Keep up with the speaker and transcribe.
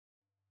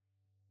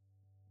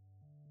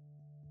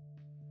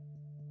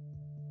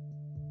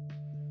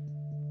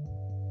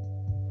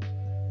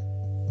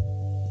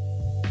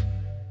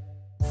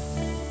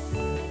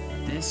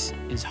This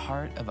is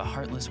Heart of a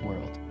Heartless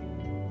World,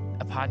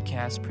 a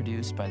podcast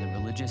produced by the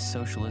Religious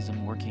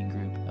Socialism Working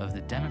Group of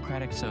the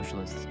Democratic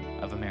Socialists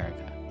of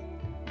America.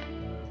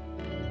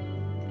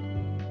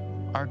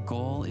 Our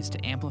goal is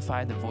to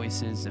amplify the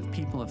voices of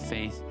people of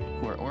faith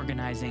who are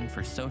organizing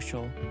for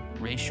social,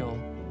 racial,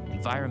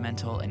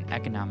 environmental, and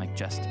economic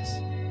justice.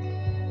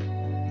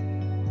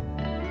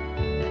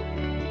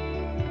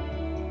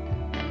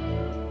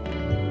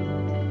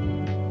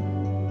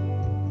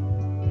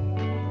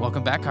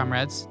 Welcome back,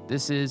 comrades.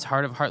 This is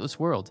Heart of a Heartless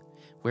World,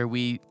 where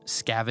we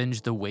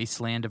scavenge the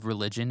wasteland of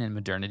religion and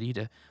modernity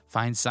to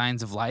find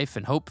signs of life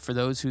and hope for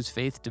those whose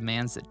faith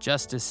demands that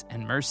justice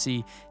and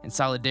mercy and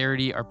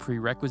solidarity are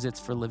prerequisites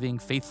for living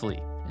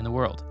faithfully in the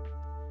world.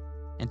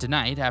 And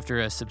tonight, after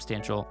a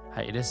substantial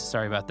hiatus,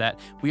 sorry about that,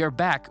 we are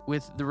back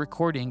with the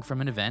recording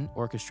from an event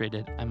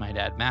orchestrated, I might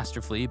add,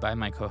 masterfully by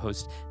my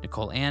co-host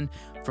Nicole Ann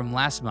from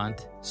last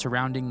month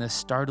surrounding the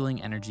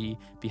startling energy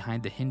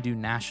behind the Hindu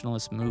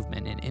nationalist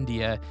movement in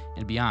India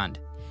and beyond.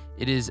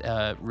 It is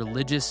a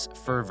religious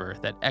fervor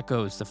that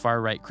echoes the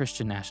far-right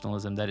Christian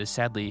nationalism that is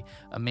sadly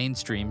a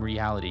mainstream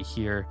reality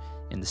here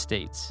in the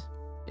States.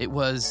 It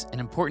was an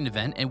important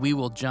event, and we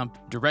will jump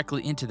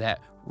directly into that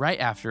right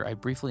after I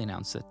briefly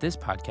announce that this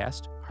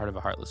podcast, Heart of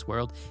a Heartless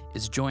World,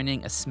 is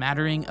joining a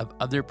smattering of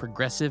other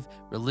progressive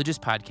religious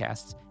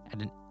podcasts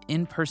at an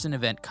in-person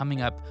event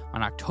coming up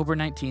on October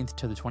 19th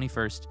to the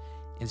 21st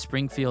in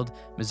Springfield,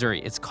 Missouri.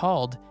 It's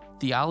called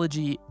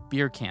Theology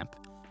Beer Camp.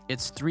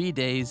 It's 3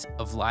 days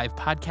of live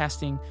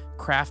podcasting,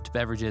 craft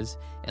beverages,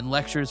 and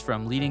lectures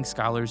from leading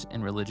scholars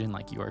in religion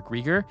like York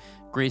Rieger,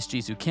 Grace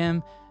Jesu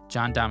Kim,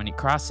 John Dominic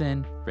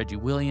Crossan, Reggie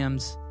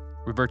Williams,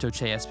 Roberto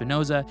Che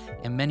Espinoza,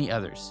 and many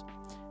others.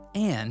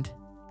 And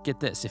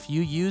get this, if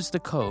you use the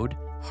code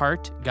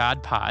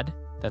HeartGodPod,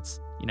 that's,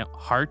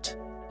 heart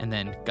and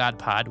then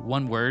GodPod,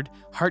 one word,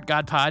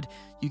 HeartGodPod,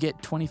 you get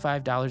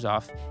 $25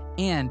 off,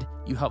 and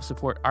you help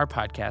support our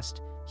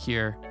podcast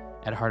here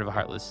at Heart of a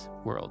Heartless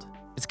World.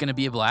 It's going to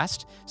be a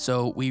blast,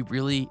 so we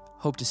really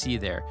hope to see you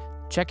there.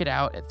 Check it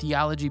out at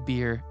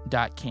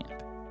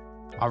theologybeer.camp.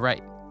 All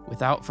right,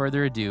 without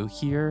further ado,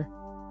 here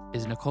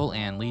is Nicole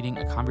Ann leading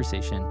a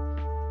conversation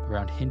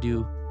around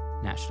Hindu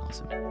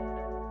nationalism.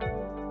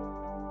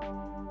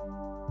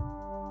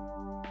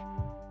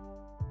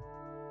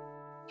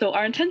 So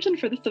our intention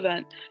for this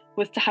event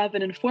was to have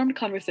an informed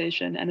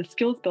conversation and a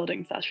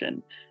skills-building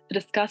session to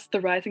discuss the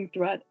rising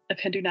threat of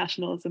Hindu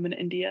nationalism in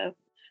India,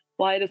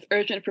 why it is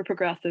urgent for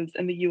progressives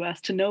in the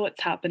US to know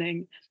what's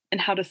happening, and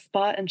how to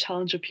spot and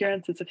challenge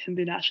appearances of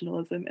Hindu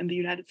nationalism in the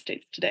United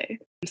States today.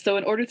 So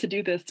in order to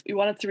do this, we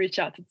wanted to reach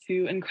out to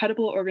two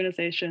incredible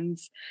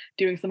organizations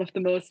doing some of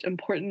the most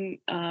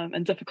important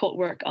and difficult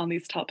work on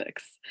these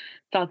topics: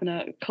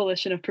 Sadhana,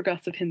 Coalition of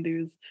Progressive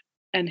Hindus,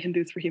 and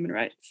Hindus for Human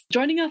Rights.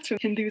 Joining us from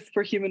Hindus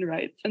for Human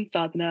Rights and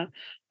Sadhana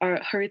are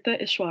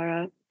Haritha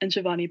Ishwara and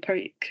Shivani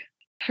Parikh.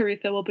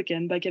 Haritha will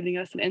begin by giving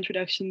us an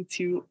introduction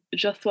to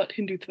just what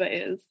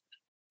Hindutva is,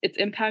 its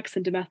impacts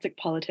in domestic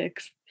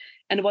politics,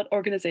 and what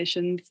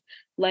organizations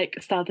like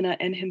Sadhana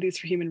and Hindus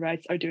for Human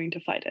Rights are doing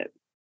to fight it.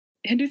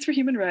 Hindus for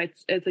Human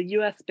Rights is a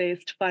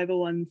US-based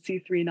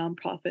 501c3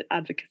 nonprofit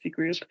advocacy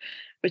group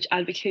which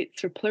advocates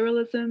for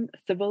pluralism,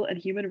 civil and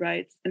human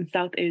rights in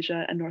South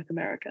Asia and North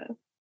America.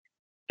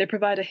 They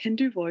provide a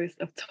Hindu voice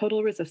of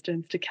total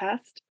resistance to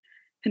caste,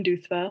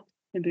 Hindutva,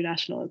 Hindu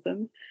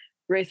nationalism,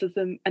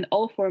 racism, and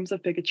all forms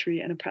of bigotry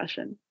and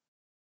oppression.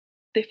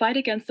 They fight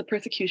against the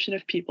persecution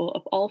of people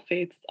of all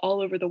faiths all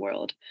over the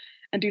world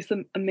and do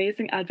some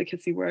amazing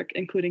advocacy work,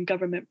 including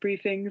government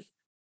briefings,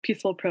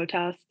 peaceful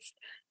protests,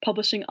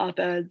 publishing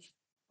op-eds,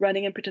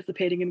 running and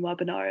participating in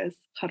webinars,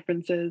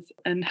 conferences,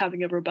 and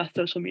having a robust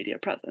social media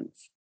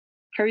presence.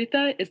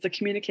 Haritha is the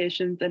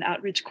Communications and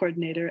Outreach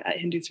Coordinator at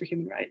Hindus for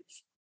Human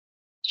Rights.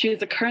 She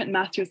is a current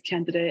master's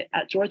candidate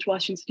at George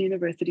Washington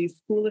University's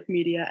School of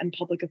Media and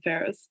Public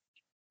Affairs,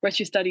 where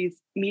she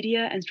studies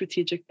media and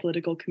strategic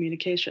political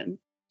communication.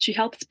 She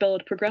helps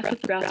build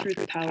progressive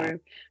grassroots power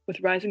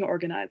with Rising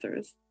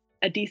Organizers,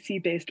 a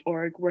DC-based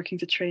org working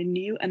to train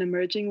new and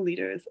emerging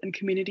leaders in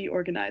community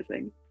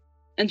organizing.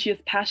 And she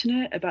is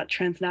passionate about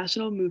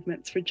transnational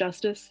movements for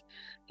justice,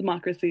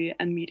 democracy,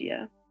 and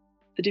media,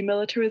 the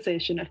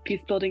demilitarization of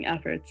peace-building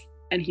efforts,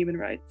 and human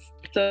rights.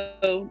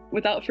 So,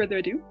 without further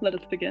ado, let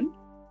us begin.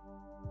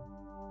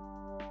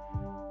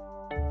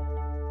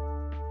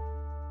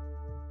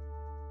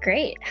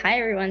 Great. Hi,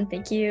 everyone.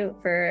 Thank you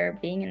for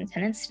being in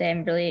attendance today.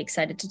 I'm really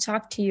excited to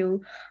talk to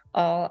you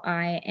all.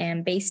 I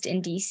am based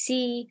in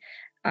DC.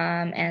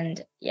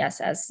 And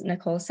yes, as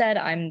Nicole said,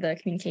 I'm the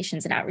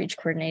Communications and Outreach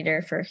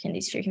Coordinator for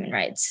Hindus for Human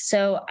Rights.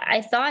 So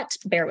I thought,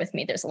 bear with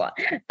me, there's a lot.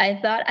 I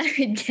thought I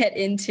would get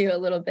into a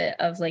little bit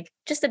of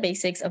just the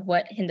basics of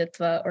what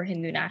Hindutva or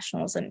Hindu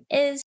nationalism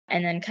is,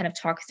 and then kind of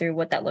talk through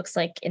what that looks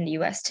like in the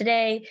US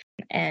today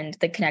and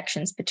the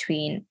connections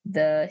between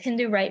the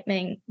Hindu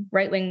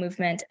right-wing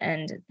movement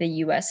and the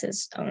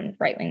US's own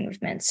right-wing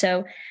movement.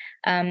 So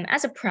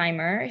as a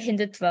primer,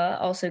 Hindutva,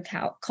 also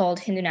called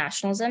Hindu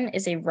nationalism,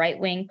 is a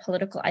right-wing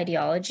political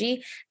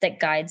ideology that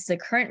guides the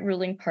current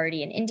ruling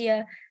party in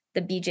India,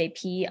 the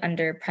BJP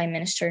under Prime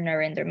Minister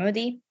Narendra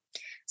Modi.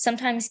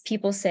 Sometimes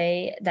people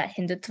say that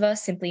Hindutva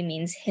simply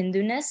means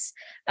Hinduness,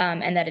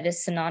 and that it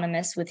is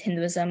synonymous with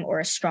Hinduism or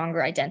a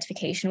stronger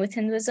identification with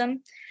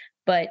Hinduism.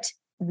 But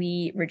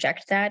we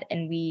reject that,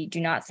 and we do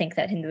not think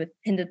that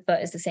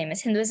Hindutva is the same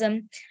as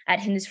Hinduism. At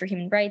Hindus for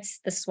Human Rights,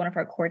 this is one of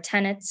our core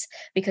tenets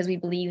because we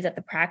believe that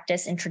the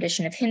practice and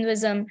tradition of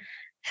Hinduism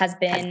has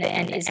been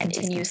and is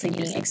continuously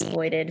being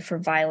exploited for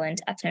violent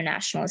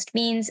ethno-nationalist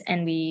means,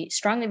 and we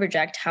strongly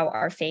reject how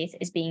our faith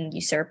is being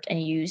usurped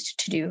and used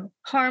to do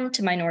harm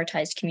to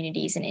minoritized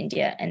communities in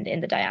India and in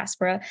the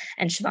diaspora,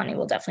 and Shivani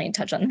will definitely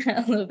touch on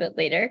that a little bit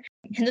later.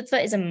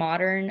 Hindutva is a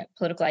modern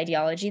political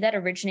ideology that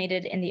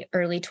originated in the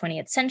early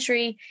 20th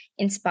century,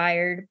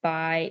 inspired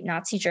by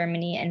Nazi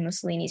Germany and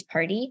Mussolini's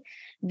party.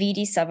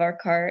 V.D.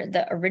 Savarkar,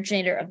 the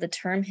originator of the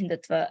term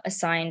Hindutva,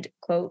 assigned,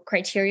 quote,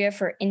 criteria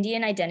for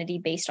Indian identity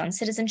based on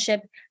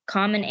citizenship,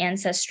 common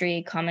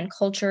ancestry, common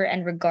culture,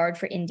 and regard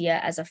for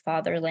India as a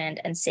fatherland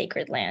and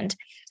sacred land.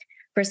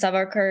 For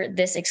Savarkar,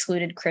 this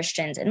excluded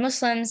Christians and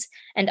Muslims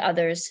and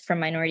others from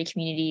minority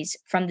communities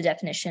from the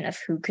definition of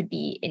who could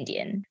be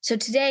Indian. So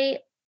today,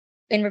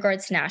 in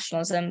regards to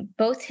nationalism,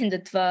 both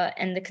Hindutva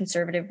and the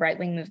conservative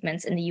right-wing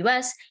movements in the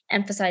US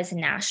emphasize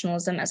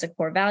nationalism as a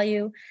core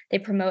value. They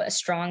promote a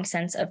strong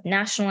sense of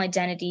national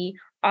identity,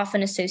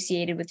 often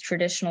associated with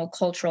traditional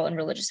cultural and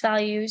religious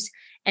values.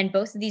 And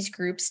both of these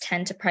groups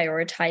tend to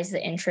prioritize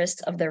the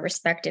interests of their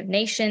respective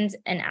nations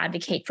and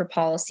advocate for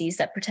policies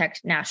that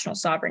protect national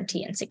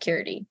sovereignty and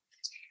security.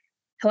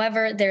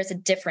 However, there's a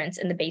difference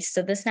in the basis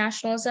of this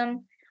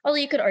nationalism, although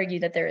you could argue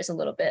that there is a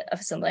little bit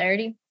of a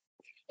similarity.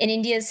 In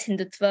India's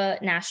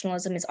Hindutva,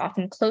 nationalism is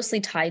often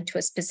closely tied to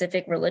a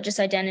specific religious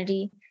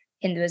identity.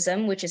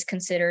 Hinduism, which is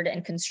considered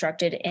and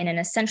constructed in an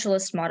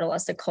essentialist model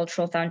as the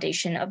cultural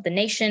foundation of the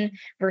nation,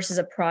 versus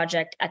a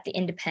project at the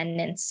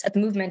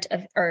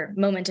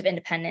moment of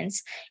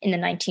independence in the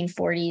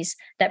 1940s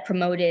that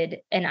promoted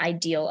an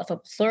ideal of a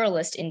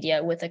pluralist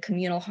India with a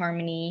communal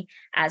harmony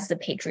as the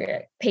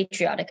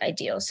patriotic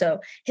ideal. So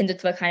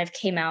Hindutva kind of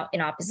came out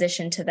in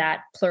opposition to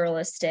that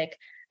pluralistic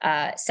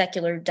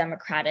secular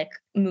democratic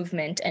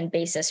movement and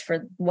basis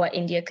for what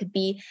India could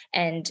be,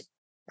 and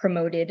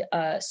promoted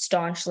a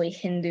staunchly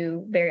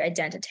Hindu, very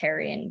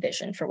identitarian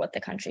vision for what the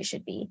country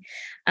should be.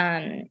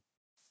 As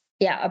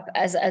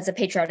a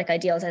patriotic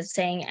ideal, as I was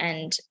saying,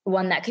 and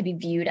one that could be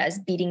viewed as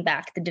beating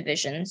back the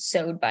divisions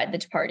sowed by the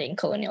departing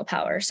colonial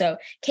power. So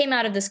came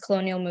out of this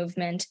colonial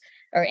movement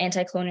or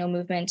anti-colonial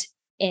movement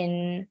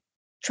in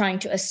trying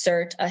to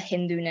assert a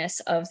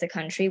Hindu-ness of the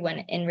country when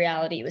in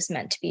reality it was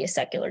meant to be a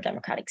secular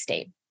democratic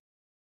state.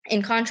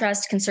 In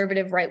contrast,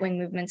 conservative right-wing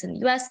movements in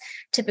the US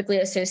typically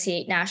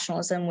associate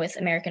nationalism with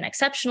American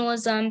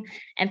exceptionalism,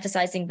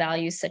 emphasizing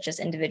values such as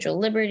individual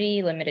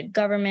liberty, limited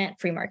government,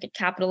 free market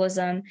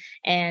capitalism,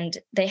 and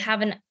they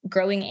have a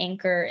growing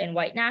anchor in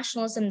white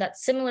nationalism that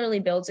similarly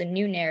builds a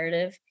new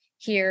narrative.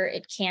 Here,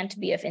 it can't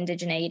be of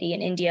indigeneity.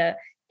 In India,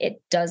 it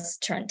does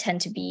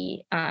tend to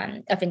be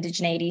of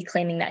indigeneity,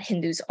 claiming that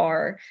Hindus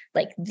are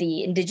like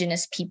the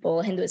indigenous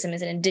people. Hinduism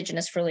is an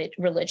indigenous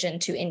religion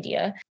to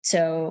India.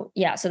 So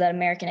that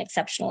American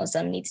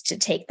exceptionalism needs to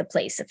take the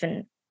place of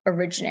an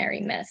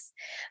originary myth.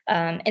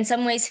 In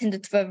some ways,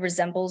 Hindutva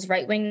resembles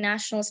right-wing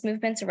nationalist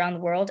movements around the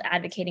world,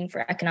 advocating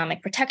for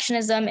economic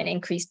protectionism and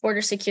increased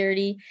border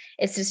security.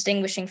 Its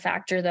distinguishing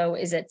factor, though,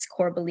 is its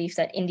core belief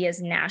that India's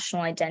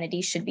national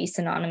identity should be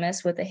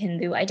synonymous with a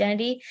Hindu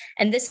identity.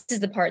 And this is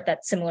the part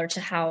that's similar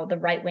to how the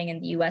right wing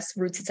in the US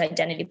roots its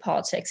identity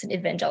politics in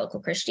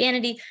evangelical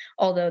Christianity,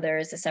 although there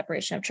is a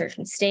separation of church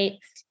and state.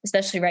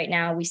 Especially right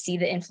now, we see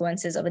the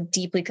influences of a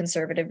deeply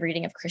conservative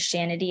reading of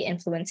Christianity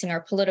influencing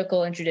our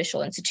political and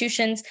judicial institutions.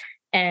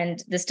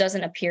 And this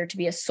doesn't appear to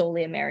be a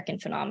solely American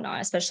phenomenon,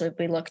 especially if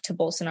we look to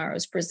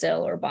Bolsonaro's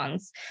Brazil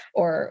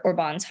or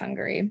Orbán's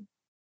Hungary.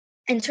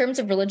 In terms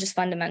of religious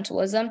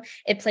fundamentalism,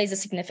 it plays a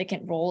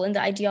significant role in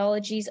the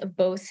ideologies of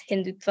both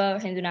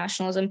Hindutva, Hindu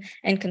nationalism,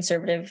 and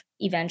conservative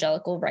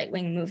evangelical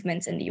right-wing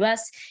movements in the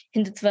US.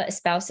 Hindutva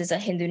espouses a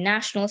Hindu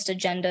nationalist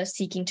agenda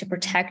seeking to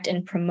protect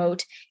and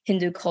promote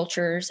Hindu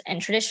cultures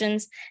and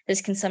traditions.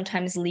 This can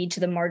sometimes lead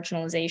to the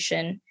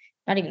marginalization,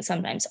 not even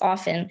sometimes,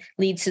 often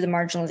leads to the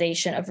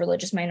marginalization of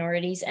religious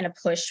minorities and a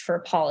push for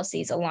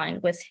policies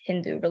aligned with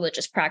Hindu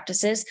religious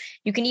practices.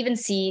 You can even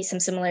see some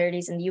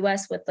similarities in the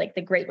US with like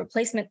the Great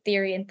Replacement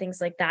theory and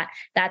things like that.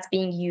 That's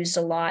being used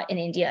a lot in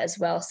India as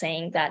well,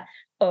 saying that,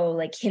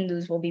 like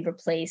Hindus will be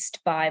replaced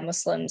by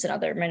Muslims and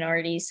other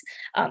minorities,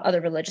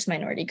 other religious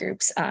minority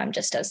groups,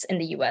 just as in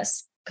the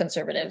US,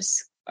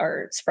 conservatives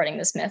are spreading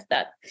this myth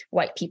that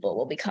white people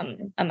will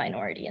become a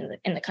minority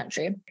in the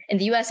country. In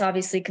the US,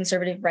 obviously,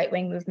 conservative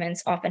right-wing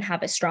movements often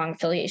have a strong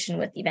affiliation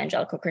with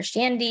evangelical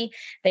Christianity.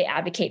 They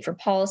advocate for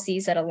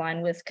policies that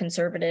align with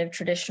conservative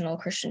traditional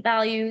Christian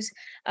values,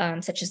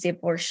 such as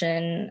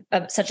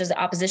the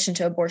opposition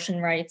to abortion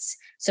rights,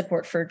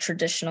 support for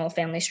traditional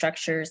family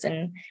structures,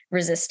 and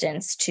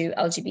resistance to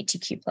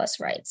LGBTQ plus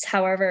rights.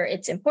 However,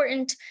 it's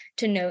important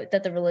to note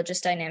that the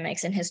religious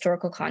dynamics and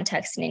historical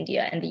context in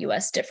India and the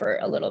US differ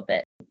a little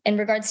bit. In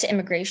regards to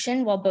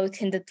immigration, while both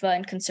Hindutva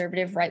and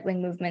conservative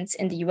right-wing movements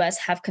in the US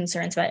have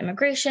concerns about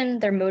immigration,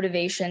 their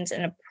motivations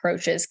and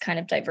approaches kind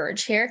of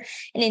diverge here.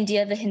 In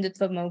India, the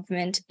Hindutva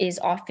movement is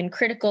often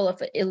critical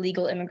of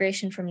illegal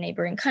immigration from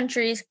neighboring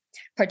countries,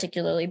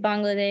 particularly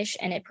Bangladesh,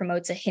 and it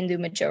promotes a Hindu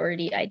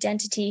majority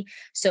identity.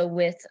 So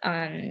with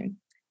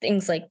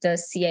things like the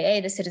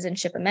CAA, the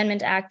Citizenship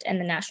Amendment Act,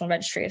 and the National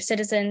Registry of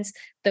Citizens,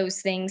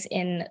 those things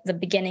in the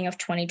beginning of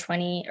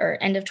 2020 or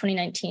end of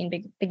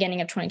 2019,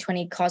 beginning of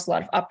 2020 caused a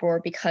lot of uproar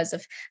because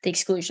of the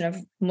exclusion of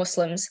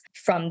Muslims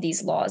from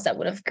these laws that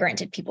would have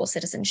granted people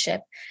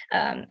citizenship,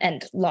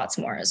 and lots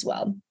more as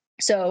well.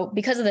 So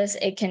because of this,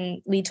 it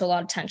can lead to a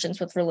lot of tensions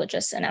with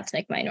religious and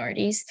ethnic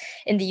minorities.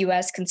 In the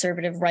US,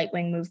 conservative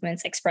right-wing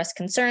movements express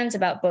concerns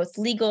about both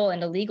legal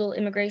and illegal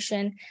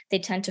immigration. They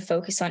tend to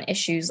focus on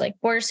issues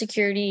like border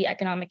security,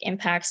 economic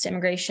impacts to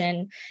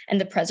immigration, and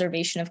the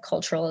preservation of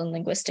cultural and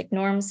linguistic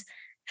norms.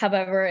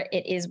 However,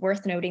 it is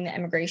worth noting that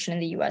immigration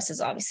in the US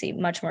is obviously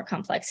much more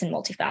complex and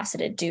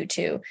multifaceted due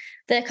to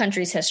the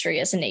country's history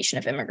as a nation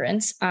of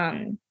immigrants.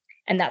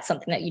 And that's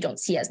something that you don't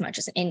see as much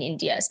as in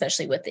India,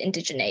 especially with the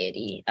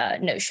indigeneity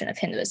notion of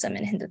Hinduism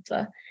and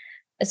Hindutva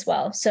as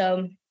well.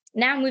 So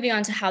now moving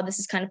on to how this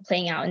is kind of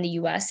playing out in the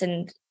US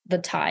and the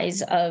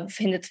ties of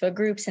Hindutva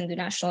groups, Hindu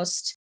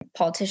nationalist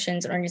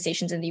politicians and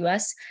organizations in the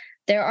US.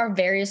 There are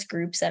various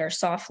groups that are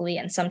softly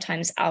and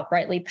sometimes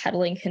outrightly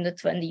peddling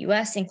Hindutva in the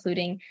US,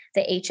 including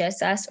the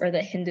HSS, or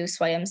the Hindu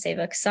Swayam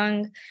Sevak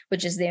Sangh,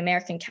 which is the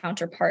American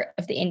counterpart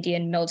of the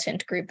Indian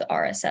militant group, the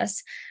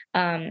RSS,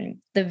 the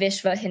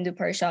Vishva Hindu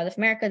Parishad of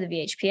America, the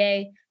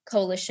VHPA,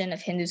 Coalition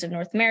of Hindus of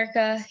North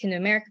America, Hindu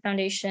America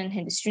Foundation,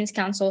 Hindu Students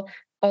Council.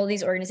 All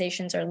these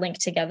organizations are linked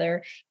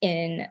together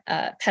in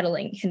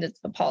peddling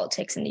Hindutva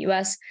politics in the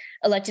US.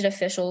 Elected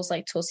officials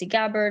like Tulsi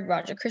Gabbard,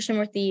 Raja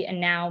Krishnamurthy,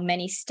 and now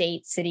many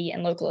state, city,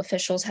 and local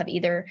officials have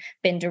either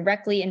been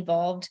directly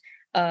involved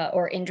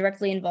or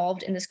indirectly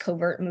involved in this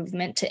covert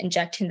movement to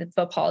inject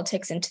Hindutva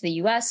politics into the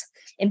US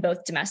in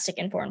both domestic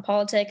and foreign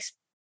politics.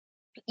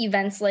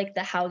 Events like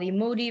the Howdy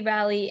Modi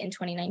rally in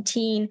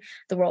 2019,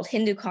 the World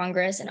Hindu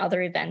Congress, and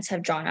other events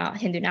have drawn out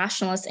Hindu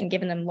nationalists and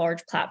given them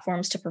large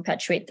platforms to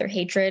perpetuate their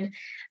hatred.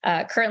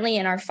 Currently,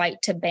 in our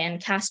fight to ban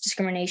caste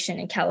discrimination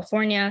in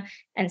California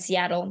and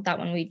Seattle, that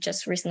one we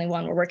just recently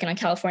won, we're working on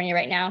California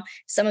right now,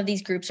 some of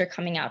these groups are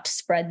coming out to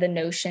spread the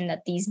notion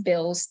that these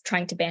bills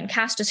trying to ban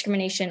caste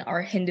discrimination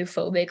are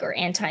Hindu-phobic or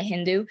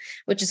anti-Hindu,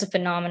 which is a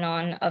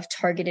phenomenon of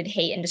targeted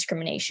hate and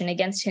discrimination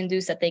against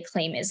Hindus that they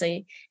claim is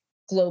a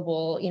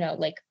global,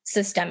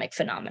 systemic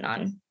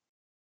phenomenon.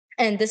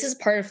 And this is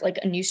part of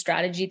a new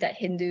strategy that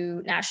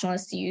Hindu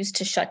nationalists use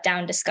to shut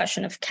down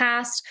discussion of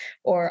caste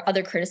or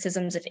other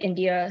criticisms of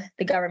India,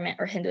 the government,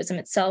 or Hinduism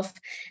itself.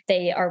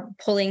 They are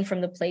pulling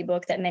from the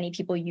playbook that many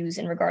people use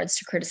in regards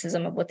to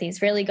criticism of what the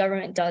Israeli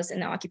government does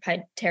in the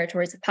occupied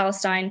territories of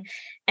Palestine.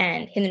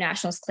 And Hindu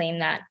nationalists claim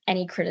that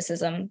any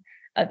criticism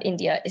of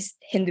India is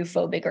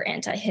Hindu-phobic or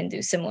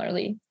anti-Hindu,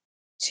 similarly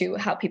to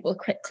how people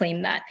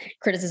claim that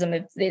criticism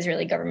of the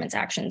Israeli government's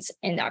actions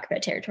in the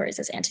occupied territories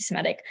is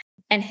anti-Semitic.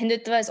 And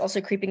Hindutva is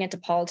also creeping into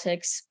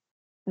politics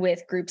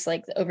with groups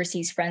like the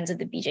Overseas Friends of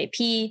the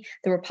BJP,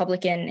 the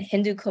Republican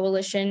Hindu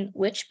Coalition,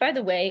 which, by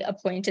the way,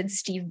 appointed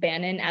Steve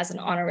Bannon as an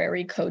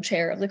honorary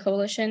co-chair of the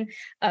coalition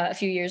a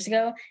few years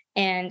ago.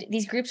 And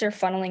these groups are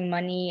funneling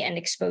money and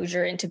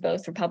exposure into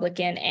both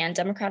Republican and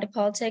Democratic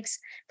politics.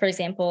 For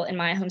example, in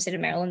my home state of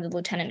Maryland, the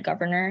Lieutenant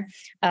Governor,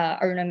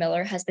 Aruna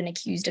Miller, has been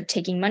accused of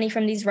taking money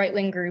from these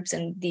right-wing groups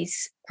and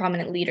these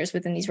prominent leaders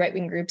within these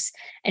right-wing groups.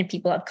 And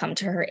people have come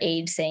to her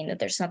aid saying that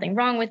there's nothing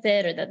wrong with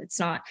it or that it's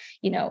not,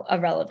 a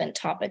relevant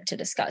topic to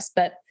discuss.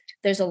 But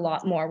there's a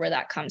lot more where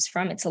that comes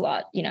from. It's a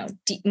lot,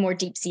 more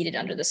deep-seated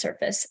under the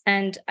surface.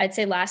 And I'd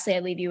say lastly, I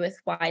leave you with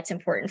why it's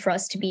important for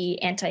us to be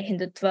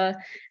anti-Hindutva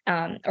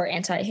or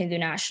anti-Hindu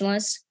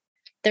nationalists.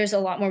 There's a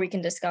lot more we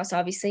can discuss,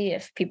 obviously,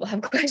 if people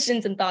have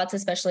questions and thoughts,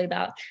 especially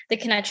about the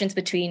connections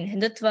between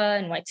Hindutva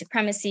and white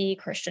supremacy,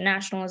 Christian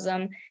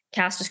nationalism,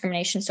 caste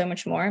discrimination, so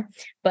much more.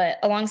 But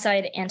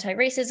alongside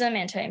anti-racism,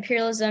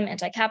 anti-imperialism,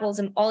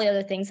 anti-capitalism, all the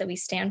other things that we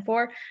stand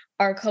for,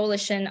 our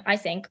coalition, I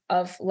think,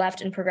 of left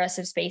and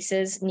progressive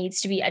spaces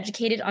needs to be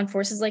educated on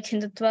forces like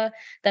Hindutva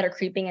that are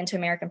creeping into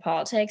American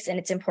politics. And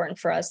it's important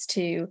for us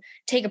to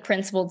take a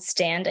principled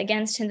stand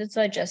against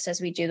Hindutva, just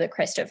as we do the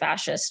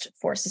Christo-fascist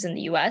forces in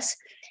the US,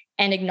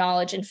 and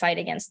acknowledge and fight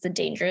against the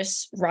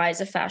dangerous rise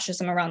of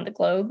fascism around the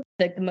globe.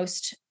 The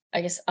most,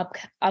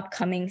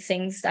 upcoming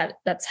things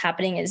that's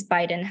happening is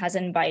Biden has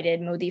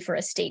invited Modi for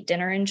a state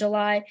dinner in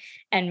July,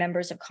 and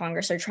members of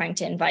Congress are trying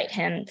to invite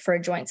him for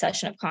a joint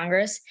session of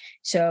Congress.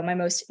 So my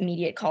most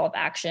immediate call of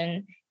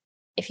action,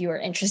 if you are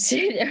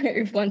interested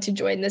or want to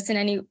join this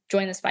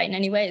fight in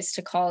any way, is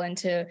to call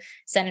into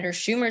Senator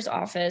Schumer's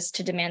office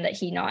to demand that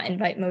he not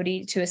invite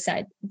Modi to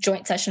a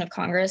joint session of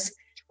Congress,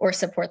 or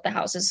support the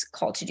House's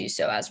call to do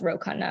so, as Ro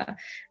Khanna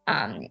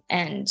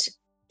and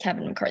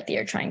Kevin McCarthy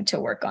are trying to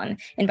work on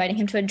inviting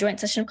him to a joint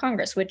session of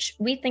Congress, which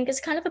we think is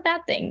kind of a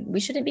bad thing. We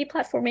shouldn't be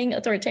platforming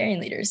authoritarian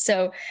leaders.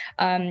 So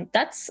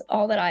that's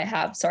all that I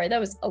have. Sorry, that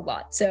was a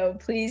lot. So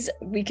please,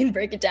 we can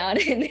break it down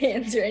and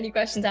answer any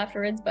questions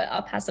afterwards, but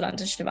I'll pass it on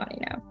to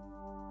Shivani now.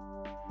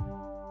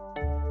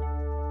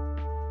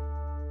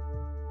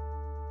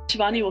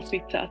 Shivani will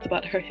speak to us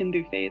about her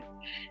Hindu faith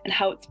and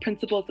how its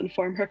principles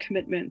inform her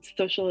commitment to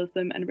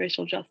socialism and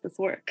racial justice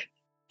work,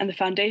 and the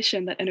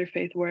foundation that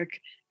interfaith work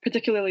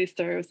particularly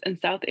serves in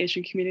South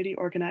Asian community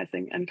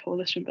organizing and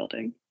coalition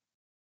building.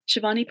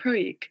 Shivani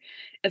Parikh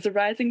is a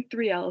rising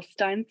 3L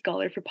Stein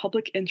Scholar for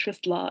Public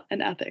Interest Law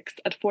and Ethics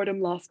at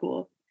Fordham Law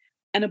School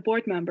and a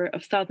board member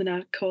of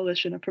Sadhana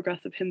Coalition of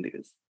Progressive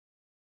Hindus.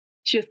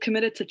 She is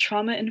committed to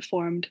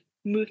trauma-informed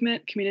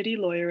movement community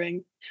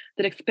lawyering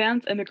that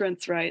expands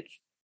immigrants' rights,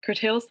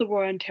 curtails the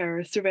War on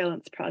Terror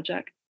surveillance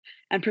project,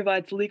 and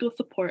provides legal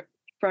support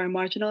for our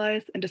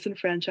marginalized and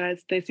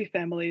disenfranchised Desi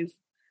families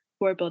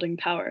who are building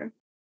power.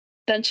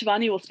 Then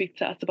Shivani will speak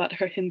to us about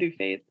her Hindu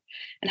faith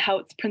and how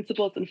its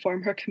principles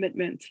inform her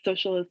commitment to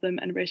socialism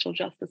and racial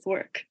justice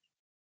work,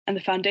 and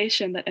the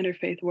foundation that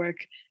interfaith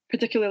work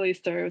particularly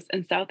serves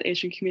in South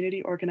Asian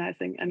community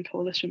organizing and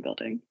coalition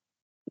building.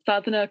 The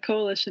Sadhana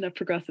Coalition of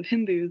Progressive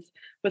Hindus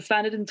was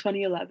founded in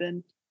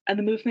 2011, and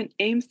the movement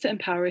aims to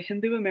empower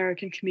Hindu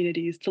American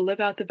communities to live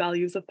out the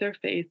values of their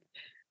faith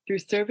through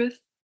service,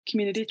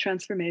 community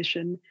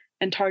transformation,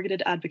 and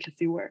targeted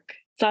advocacy work.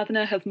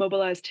 Sadhana has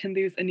mobilized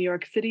Hindus in New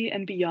York City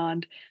and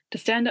beyond to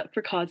stand up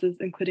for causes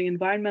including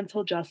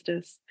environmental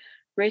justice,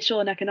 racial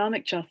and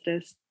economic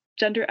justice,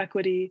 gender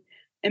equity,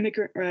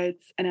 immigrant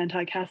rights, and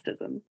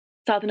anti-casteism.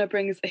 Sadhana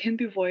brings a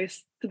Hindu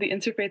voice to the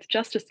interfaith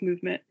justice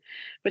movement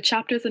with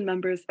chapters and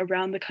members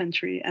around the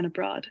country and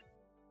abroad.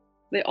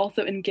 They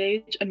also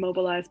engage and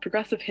mobilize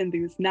progressive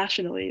Hindus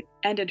nationally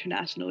and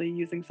internationally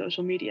using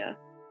social media.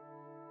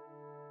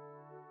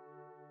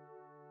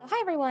 Hi,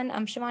 everyone.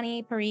 I'm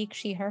Shivani Parikh,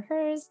 she, her,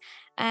 hers.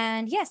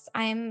 And yes,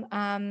 I'm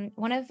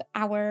one of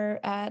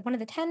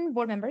the 10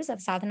 board members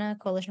of Sadhana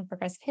Coalition of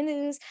Progressive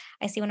Hindus.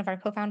 I see one of our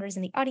co-founders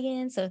in the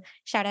audience. So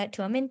shout out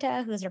to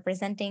Aminta, who's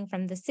representing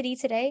from the city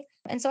today.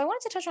 And so I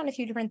wanted to touch on a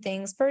few different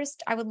things.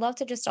 First, I would love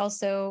to just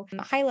also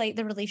highlight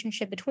the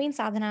relationship between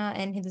Sadhana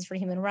and Hindus for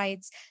Human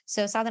Rights.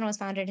 So Sadhana was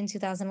founded in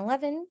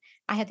 2011.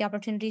 I had the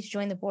opportunity to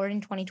join the board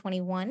in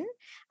 2021.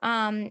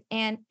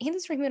 And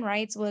Hindus for Human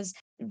Rights was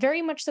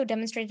very much so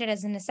demonstrated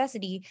as a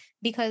necessity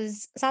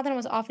because Sadhana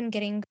was often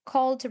getting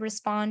called to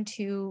respond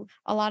to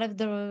a lot of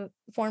the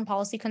foreign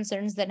policy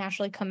concerns that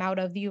naturally come out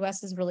of the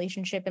US's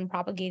relationship in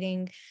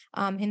propagating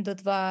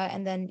Hindutva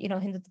and then,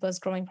 Hindutva's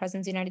growing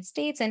presence in the United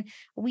States. And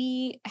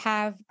we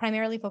have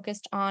primarily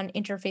focused on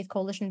interfaith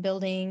coalition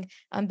building,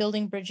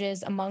 building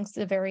bridges amongst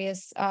the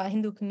various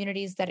Hindu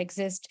communities that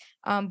exist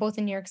both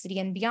in New York City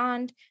and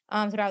beyond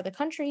throughout the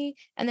country.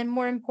 And then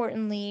more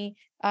importantly,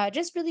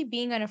 just really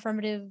being an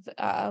affirmative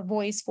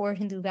voice for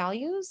Hindu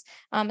values,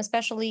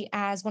 especially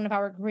as one of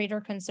our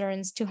greater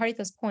concerns, to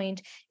Haritha's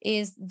point,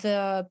 is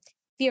the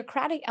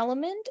theocratic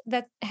element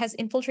that has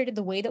infiltrated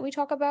the way that we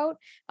talk about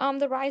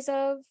the rise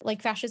of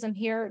fascism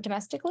here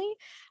domestically,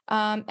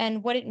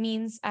 and what it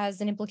means as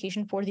an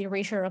implication for the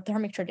erasure of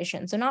dharmic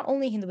tradition. So not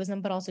only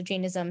Hinduism, but also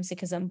Jainism,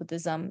 Sikhism,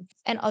 Buddhism,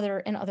 and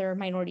other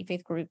minority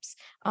faith groups,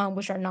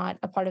 which are not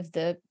a part of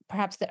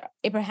perhaps the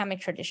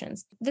Abrahamic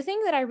traditions. The thing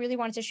that I really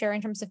wanted to share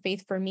in terms of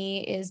faith for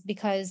me is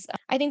because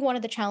I think one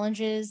of the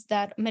challenges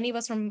that many of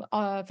us from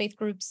faith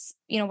groups,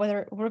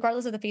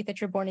 regardless of the faith that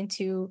you're born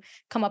into,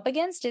 come up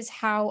against is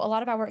how a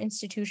lot of our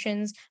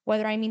institutions,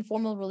 whether I mean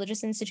formal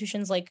religious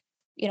institutions like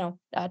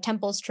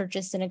temples,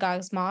 churches,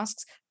 synagogues,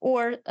 mosques,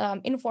 or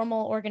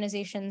informal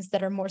organizations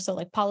that are more so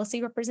like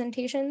policy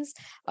representations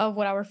of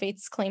what our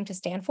faiths claim to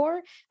stand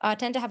for,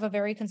 tend to have a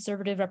very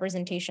conservative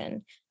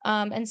representation.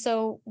 And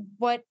so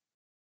what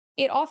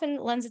it often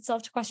lends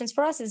itself to questions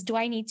for us is, do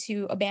I need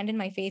to abandon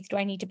my faith? Do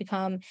I need to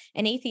become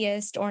an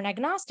atheist or an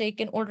agnostic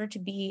in order to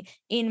be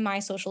in my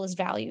socialist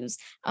values?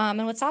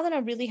 And what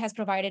Sadhana really has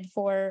provided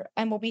for,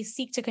 and what we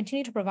seek to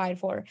continue to provide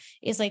for,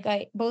 is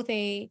both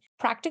a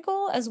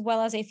practical as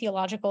well as a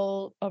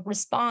theological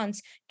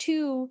response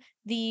to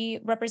the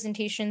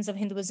representations of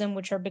Hinduism,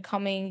 which are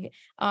becoming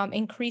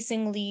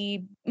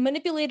increasingly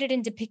manipulated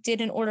and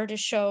depicted in order to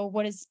show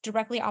what is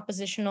directly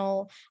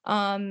oppositional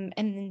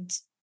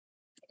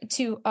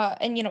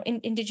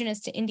indigenous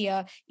to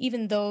India,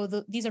 even though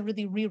these are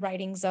really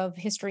rewritings of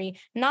history.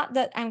 Not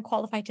that I'm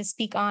qualified to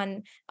speak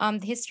on the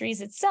histories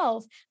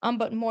itself,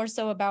 but more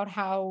so about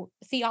how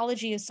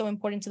theology is so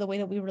important to the way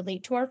that we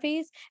relate to our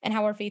faith and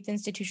how our faith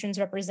institutions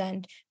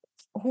represent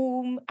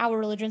whom our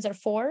religions are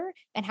for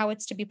and how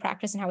it's to be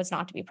practiced and how it's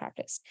not to be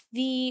practiced.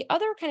 The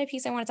other kind of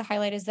piece I wanted to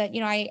highlight is that,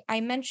 I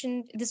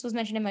mentioned, this was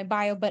mentioned in my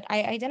bio, but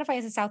I identify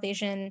as a South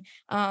Asian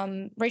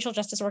racial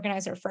justice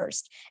organizer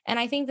first. And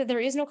I think that there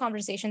is no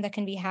conversation that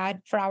can be had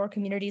for our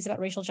communities about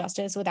racial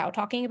justice without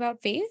talking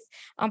about faith,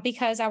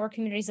 because our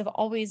communities have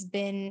always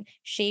been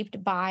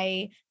shaped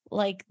by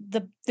like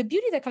the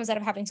beauty that comes out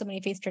of having so many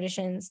faith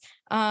traditions.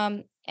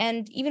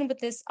 And even with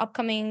this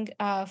upcoming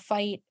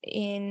fight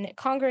in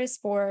Congress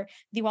for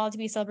Diwali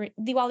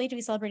to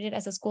be celebrated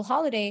as a school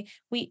holiday,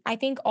 I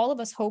think all of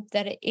us hope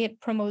that it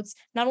promotes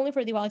not only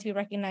for Diwali to be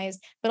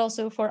recognized, but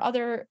also for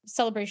other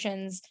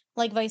celebrations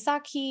like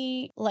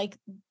Vaisakhi. Like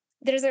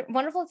there's a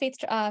wonderful faith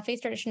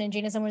tradition in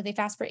Jainism where they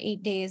fast for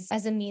 8 days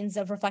as a means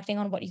of reflecting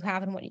on what you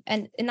have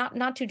and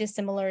not too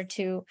dissimilar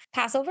to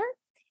Passover.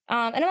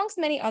 And amongst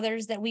many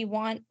others that we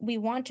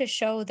want to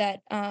show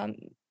that,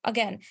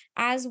 again,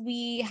 as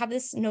we have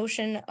this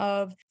notion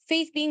of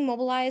faith being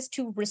mobilized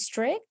to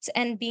restrict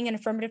and being an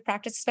affirmative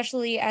practice,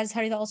 especially as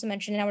Harita also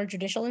mentioned in our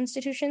judicial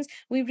institutions,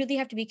 we really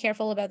have to be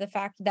careful about the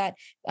fact that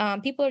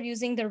people are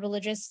using their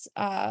religious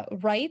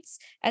rights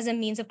as a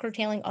means of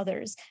curtailing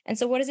others. And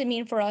so what does it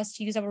mean for us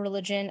to use our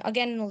religion,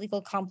 again, in the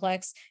legal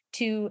complex,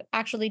 to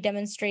actually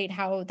demonstrate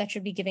how that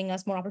should be giving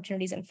us more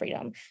opportunities and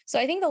freedom? So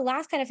I think the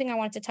last kind of thing I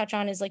wanted to touch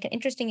on is like an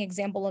interesting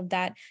example of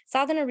that.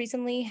 Sadhana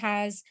recently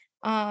has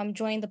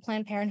joined the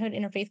Planned Parenthood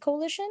Interfaith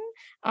Coalition,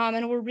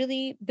 and we're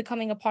really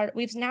becoming a part.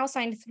 We've now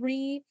signed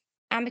 3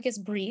 amicus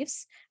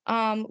briefs,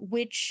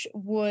 which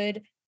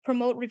would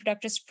promote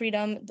reproductive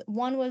freedom.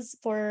 One was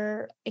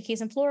for a case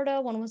in Florida,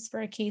 one was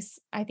for a case,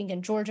 I think,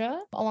 in Georgia,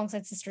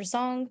 alongside Sister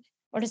Song,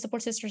 or to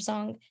support Sister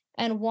Song,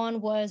 and one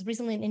was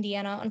recently in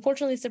Indiana.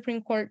 Unfortunately, the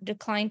Supreme Court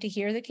declined to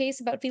hear the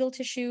case about fetal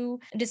tissue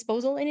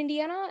disposal in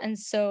Indiana, and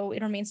so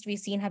it remains to be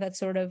seen how that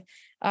sort of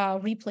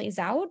replays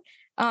out.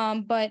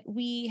 But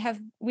we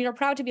are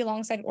proud to be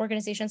alongside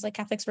organizations like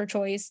Catholics for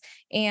Choice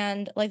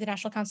and like the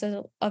National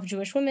Council of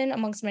Jewish Women,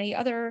 amongst many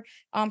other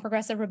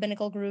progressive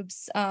rabbinical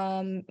groups,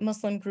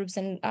 Muslim groups,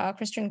 and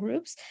Christian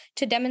groups,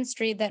 to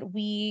demonstrate that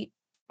we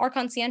are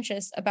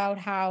conscientious about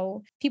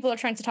how people are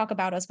trying to talk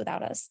about us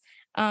without us.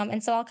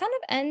 And so I'll kind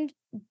of end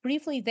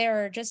briefly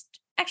there. Just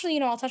actually,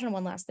 I'll touch on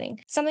one last thing.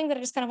 Something that I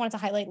just kind of wanted to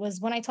highlight was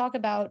when I talked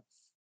about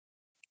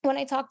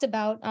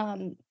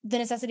the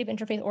necessity of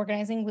interfaith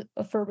organizing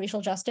for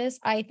racial justice,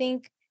 I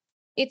think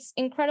it's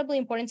incredibly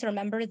important to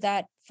remember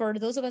that for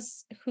those of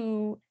us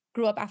who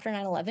grew up after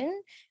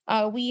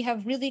 9/11, we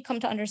have really come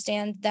to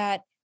understand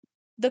that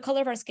the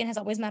color of our skin has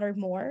always mattered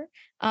more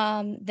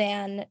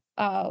than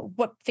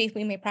what faith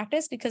we may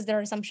practice, because there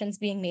are assumptions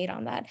being made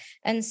on that.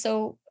 And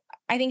so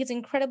I think it's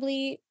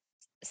incredibly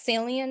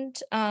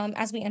salient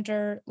as we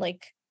enter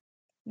like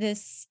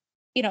this,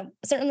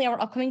 certainly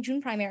our upcoming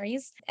June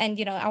primaries and,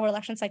 our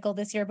election cycle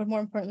this year, but more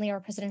importantly,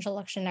 our presidential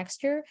election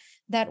next year,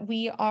 that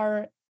we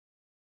are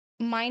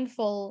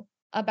mindful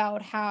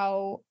about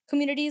how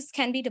communities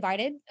can be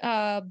divided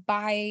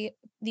by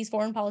these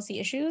foreign policy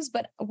issues.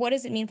 But what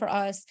does it mean for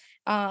us,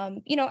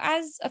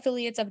 as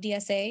affiliates of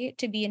DSA,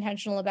 to be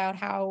intentional about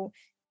how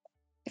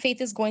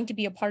faith is going to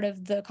be a part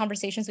of the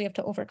conversations we have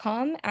to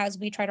overcome as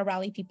we try to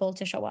rally people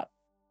to show up?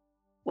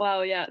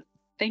 Wow, yeah.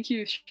 Thank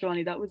you,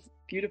 Shivani. That was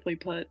beautifully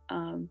put.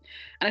 And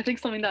I think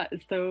something that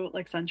is so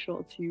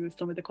central to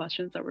some of the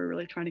questions that we're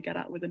really trying to get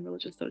at within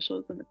religious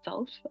socialism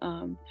itself.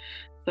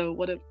 So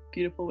what a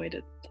beautiful way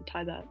to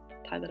tie that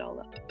all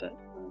up. But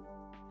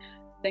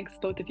thanks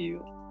both of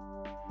you.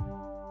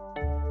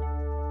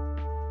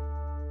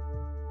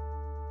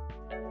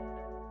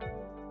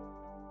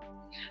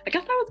 I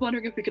guess I was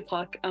wondering if we could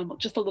talk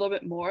just a little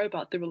bit more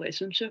about the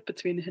relationship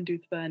between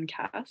Hindutva and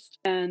caste.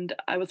 And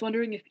I was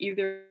wondering if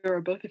either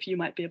or both of you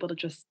might be able to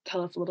just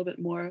tell us a little bit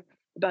more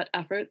about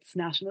efforts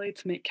nationally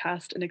to make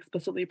caste an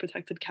explicitly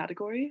protected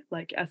category,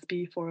 like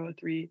SB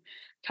 403,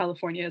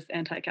 California's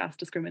anti-caste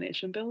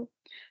discrimination bill.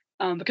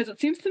 Because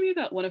it seems to me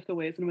that one of the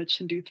ways in which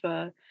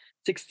Hindutva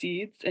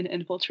succeeds in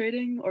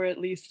infiltrating, or at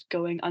least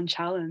going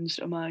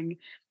unchallenged among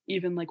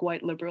even like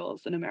white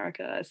liberals in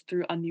America, is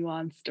through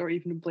unnuanced or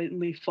even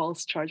blatantly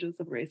false charges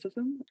of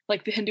racism.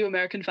 Like the Hindu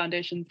American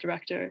Foundation's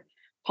director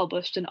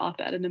published an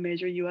op-ed in a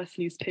major US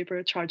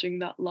newspaper charging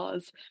that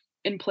laws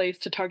in place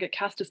to target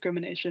caste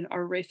discrimination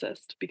are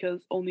racist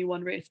because only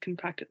one race can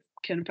practice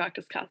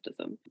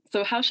casteism.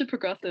 So how should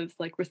progressives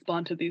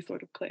respond to these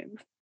sort of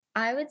claims?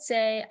 I would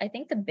say, I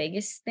think the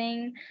biggest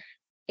thing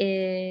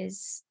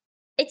is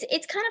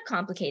it's kind of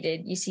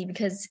complicated, you see,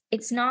 because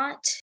it's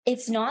not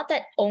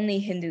that only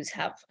Hindus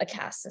have a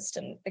caste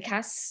system. The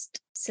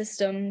caste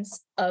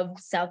systems of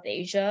South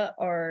Asia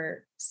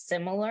are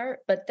similar,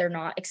 but they're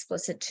not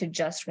explicit to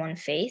just one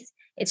faith.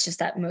 It's just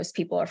that most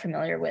people are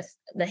familiar with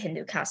the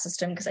Hindu caste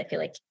system, because I feel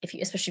like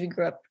especially if you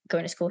grew up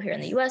going to school here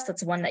in the US,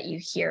 that's one that you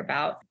hear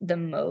about the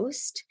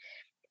most.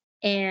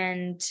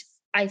 And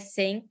I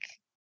think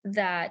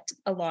that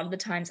a lot of the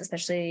times,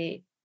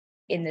 especially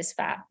in this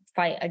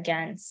fight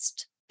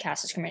against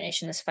caste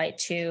discrimination, this fight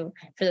too,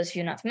 for those of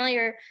you not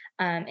familiar,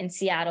 in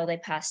Seattle, they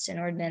passed an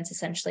ordinance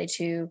essentially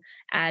to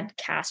add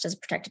caste as a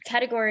protected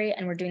category.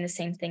 And we're doing the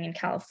same thing in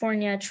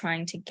California,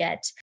 trying to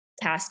get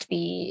caste to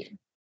be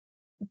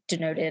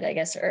denoted, I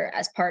guess, or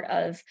as part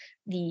of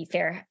the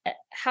Fair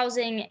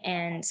Housing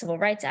and Civil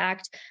Rights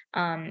Act.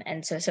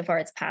 And so far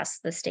it's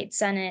passed the state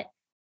Senate.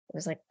 It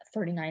was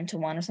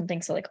 39-1 or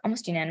something, so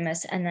almost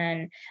unanimous. And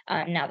then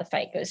now the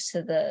fight goes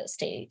to the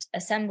state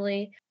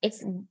assembly.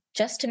 It's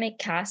just to make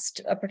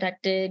caste a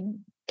protected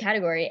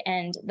category.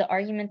 And the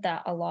argument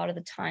that a lot of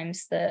the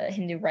times the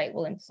Hindu right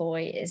will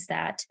employ is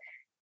that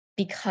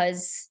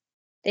because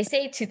they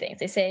say two things.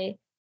 They say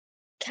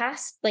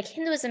caste, like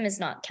Hinduism is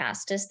not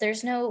casteist.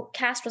 There's no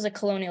caste was a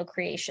colonial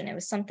creation. It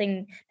was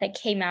something that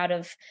came out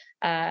of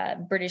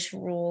British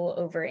rule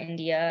over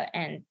India,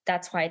 and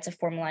that's why it's a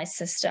formalized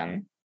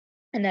system,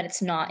 and that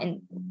it's not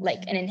in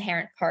like an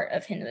inherent part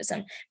of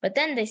Hinduism. But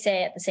then they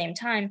say at the same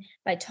time,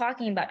 by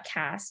talking about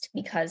caste,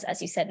 because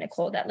as you said,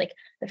 Nicole, that like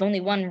if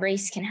only one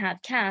race can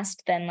have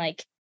caste, then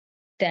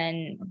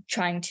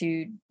trying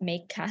to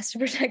make caste a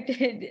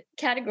protected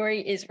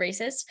category is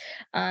racist.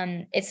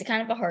 It's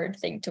kind of a hard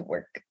thing to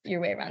work your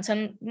way around.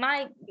 So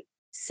my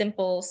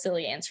simple,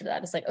 silly answer to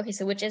that is like, okay,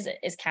 so which is it?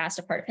 Is caste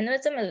a part of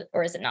Hinduism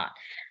or is it not?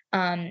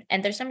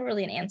 And there's never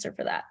really an answer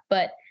for that.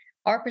 But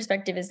our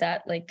perspective is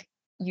that like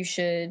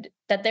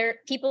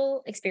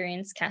people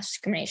experience caste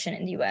discrimination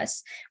in the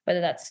US,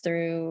 whether that's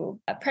through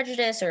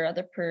prejudice or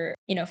other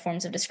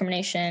forms of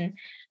discrimination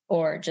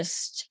or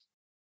just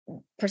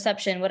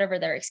perception, whatever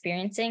they're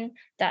experiencing,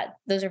 that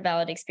those are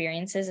valid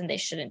experiences and they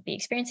shouldn't be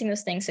experiencing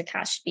those things. So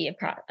caste should be a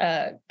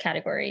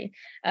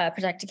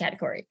protected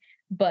category.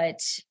 But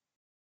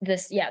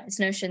this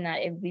notion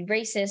that it would be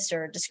racist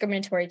or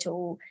discriminatory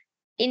to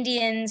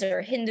Indians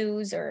or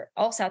Hindus or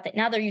all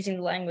now they're using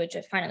the language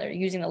of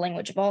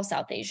all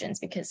South Asians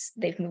because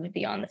they've moved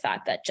beyond the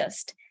fact that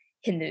just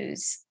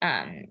Hindus,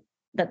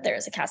 that there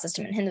is a caste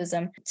system in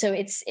Hinduism. So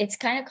it's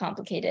kind of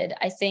complicated.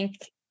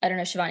 I don't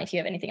know, Shivani, if you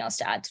have anything else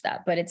to add to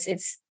that, but it's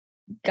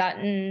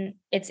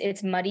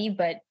muddy,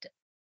 but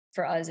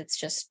for us, it's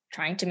just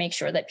trying to make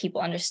sure that people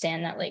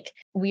understand that like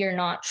we are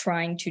not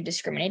trying to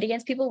discriminate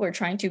against people. We're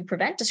trying to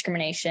prevent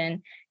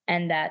discrimination,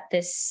 and that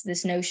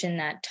this notion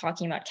that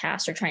talking about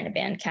caste or trying to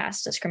ban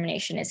caste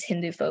discrimination is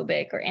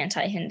Hindu-phobic or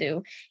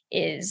anti-Hindu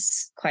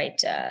is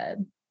quite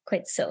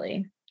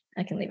silly.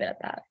 I can leave it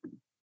at that.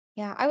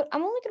 Yeah,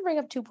 I'm only going to bring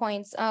up 2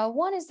 points.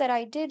 One is that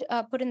I did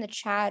put in the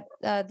chat,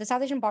 the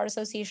South Asian Bar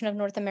Association of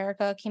North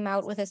America came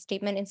out with a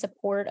statement in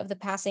support of the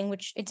passing,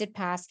 which it did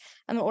pass,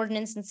 an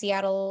ordinance in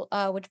Seattle,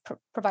 which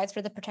provides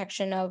for the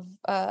protection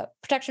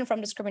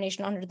from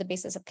discrimination under the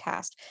basis of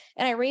caste.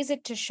 And I raise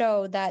it to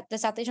show that the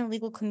South Asian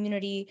legal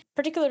community,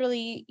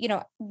 particularly,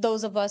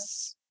 those of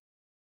us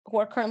who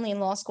are currently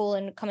in law school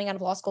and coming out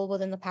of law school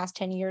within the past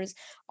 10 years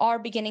are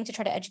beginning to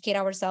try to educate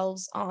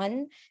ourselves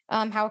on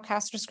how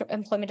caste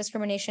employment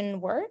discrimination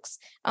works,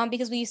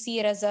 because we see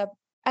it as a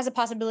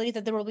possibility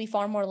that there will be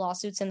far more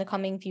lawsuits in the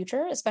coming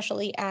future,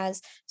 especially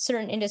as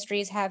certain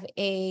industries have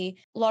a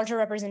larger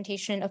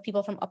representation of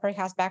people from upper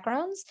caste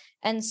backgrounds.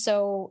 And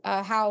so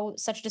how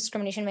such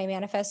discrimination may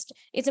manifest,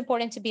 it's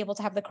important to be able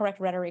to have the correct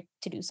rhetoric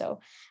to do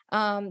so.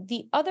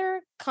 The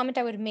other comment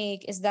I would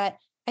make is that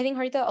I think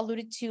Harita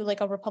alluded to like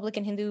a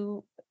Republican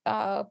Hindu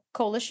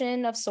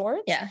coalition of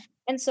sorts. Yeah.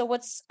 And so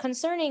what's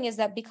concerning is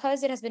that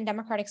because it has been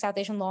Democratic South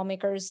Asian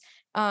lawmakers,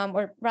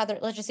 or rather,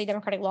 let's just say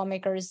Democratic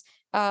lawmakers,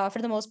 for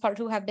the most part,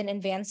 who have been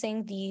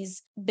advancing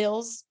these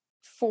bills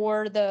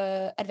for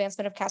the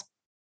advancement of caste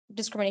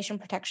discrimination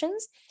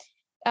protections,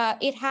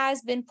 it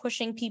has been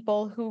pushing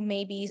people who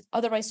may be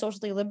otherwise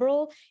socially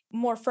liberal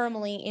more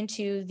firmly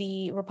into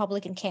the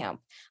Republican camp.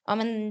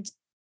 And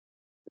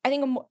I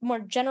think a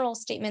more general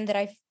statement that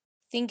I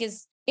think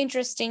is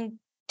interesting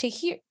to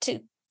hear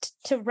to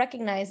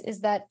recognize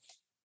is that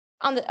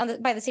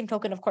by the same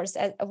token, of course,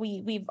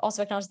 we've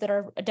also acknowledged that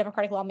our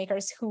Democratic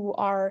lawmakers who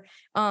are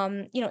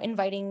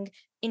inviting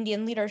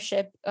Indian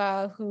leadership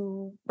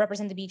who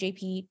represent the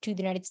BJP to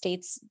the United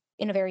States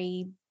in a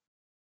very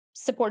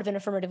supportive and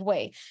affirmative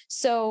way.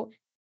 So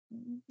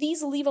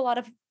these leave a lot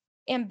of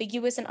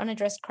ambiguous and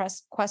unaddressed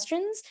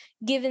questions,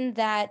 given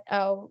that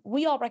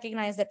we all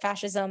recognize that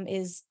fascism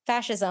is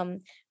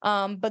fascism,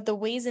 but the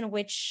ways in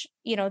which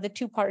the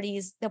two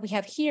parties that we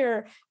have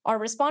here are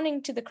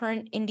responding to the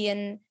current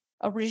Indian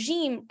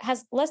regime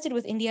has less to do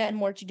with India and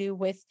more to do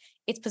with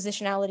its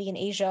positionality in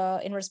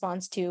Asia in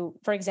response to,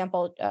 for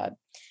example,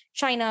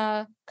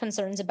 China,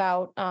 concerns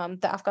about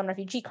the Afghan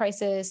refugee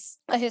crisis,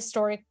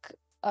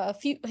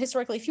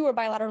 historically fewer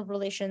bilateral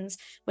relations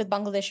with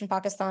Bangladesh and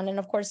Pakistan, and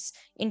of course,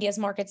 India's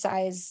market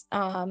size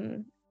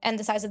and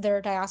the size of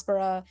their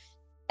diaspora,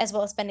 as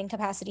well as spending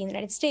capacity in the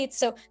United States.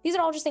 So these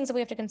are all just things that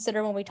we have to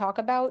consider when we talk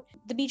about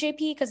the BJP,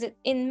 because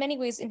in many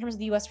ways, in terms of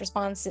the US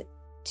response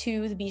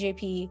to the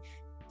BJP,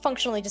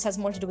 functionally just has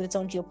more to do with its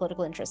own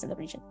geopolitical interests in the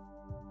region.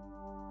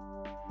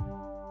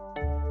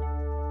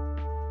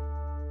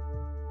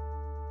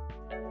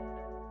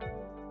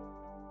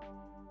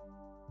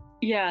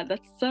 Yeah,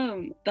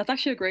 that's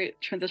actually a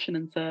great transition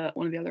into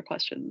one of the other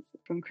questions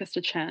from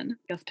Krista Chan,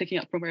 I guess picking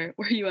up from where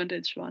you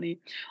ended, Shivani,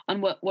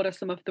 on what are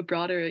some of the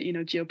broader,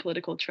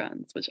 geopolitical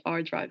trends which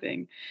are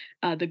driving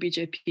the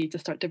BJP to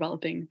start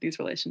developing these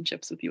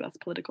relationships with U.S.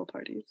 political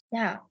parties.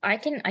 Yeah, I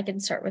can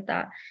start with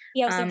that.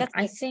 Yeah, so that's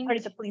I think part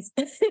of the police.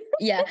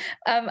 Yeah,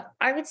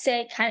 I would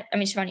say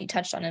Shivani, you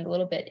touched on it a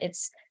little bit.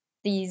 It's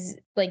these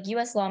like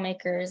U.S.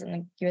 lawmakers and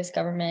the U.S.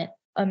 government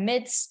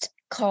amidst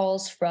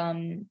calls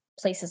from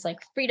places like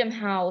Freedom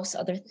House,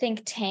 other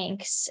think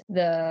tanks,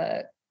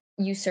 the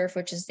USCIRF,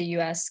 which is the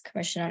U.S.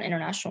 Commission on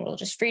International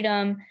Religious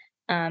Freedom,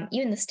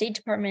 even the State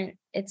Department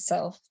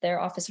itself, their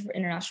Office of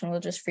International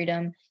Religious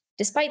Freedom,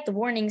 despite the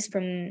warnings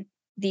from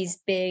these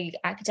big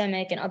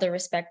academic and other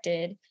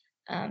respected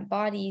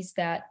bodies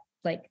that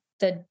like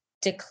the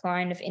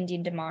decline of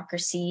Indian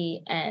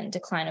democracy and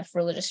decline of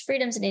religious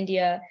freedoms in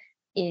India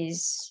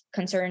is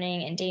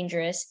concerning and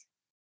dangerous,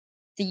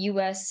 the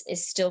US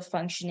is still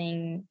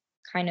functioning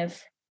kind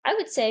of, I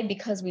would say,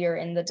 because we are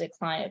in the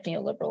decline of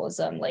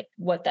neoliberalism, like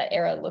what that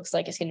era looks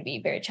like is going to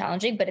be very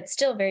challenging, but it's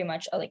still very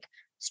much a like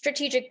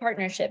strategic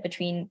partnership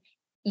between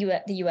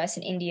the US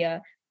and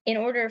India in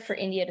order for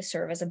India to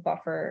serve as a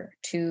buffer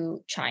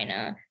to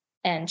China.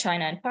 And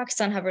China and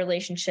Pakistan have a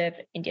relationship.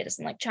 India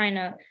doesn't like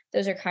China.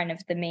 Those are kind of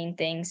the main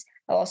things.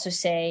 I'll also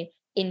say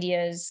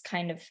India's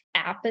kind of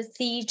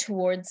apathy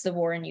towards the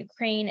war in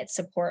Ukraine, its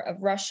support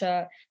of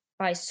Russia,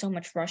 buys so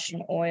much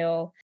Russian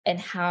oil, and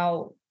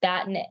how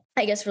that,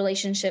 I guess,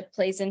 relationship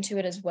plays into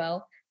it as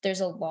well.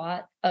 There's a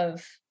lot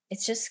of,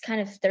 it's just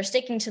kind of, they're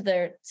sticking to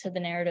the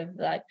narrative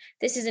that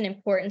this is an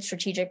important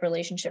strategic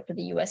relationship for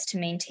the US to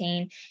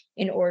maintain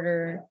in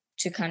order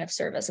to kind of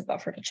serve as a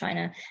buffer to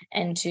China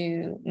and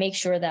to make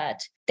sure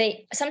that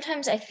they,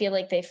 sometimes I feel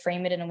like they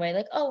frame it in a way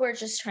like, oh, we're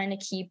just trying to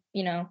keep,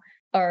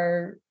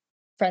 our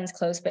friends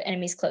close, but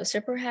enemies closer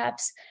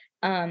perhaps.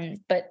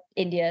 But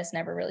India has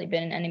never really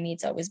been an enemy.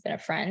 It's always been a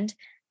friend.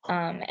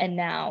 And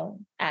now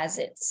as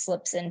it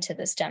slips into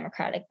this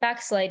democratic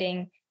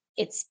backsliding,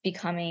 it's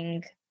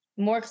becoming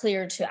more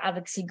clear to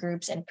advocacy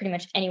groups and pretty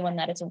much anyone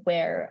that is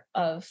aware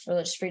of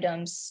religious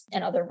freedoms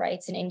and other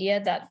rights in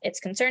India that it's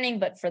concerning,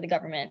 but for the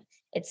government,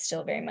 it's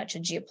still very much a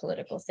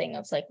geopolitical thing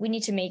of like, we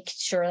need to make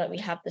sure that we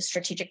have the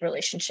strategic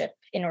relationship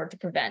in order to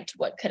prevent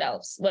what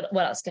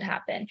else could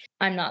happen.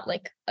 I'm not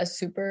like a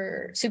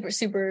super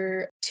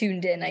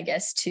tuned in, I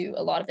guess, to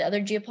a lot of the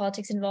other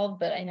geopolitics involved,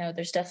 but I know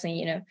there's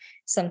definitely,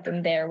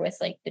 something there with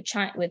like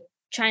with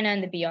China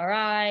and the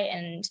BRI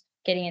and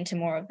getting into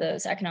more of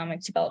those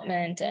economic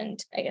development and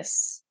I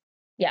guess,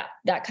 yeah,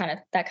 that kind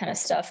of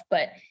stuff.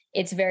 But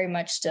it's very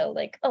much still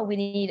like, oh, we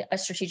need a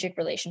strategic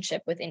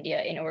relationship with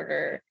India in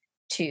order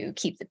to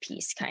keep the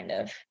peace kind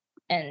of.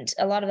 And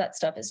a lot of that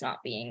stuff is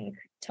not being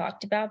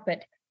talked about,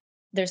 but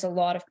there's a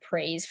lot of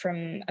praise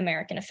from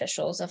American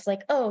officials of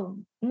like, oh,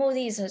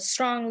 Modi is a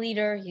strong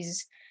leader.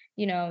 He's,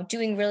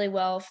 doing really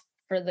well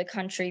for the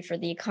country, for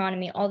the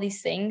economy, all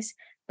these things,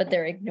 but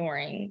they're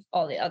ignoring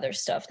all the other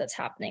stuff that's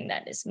happening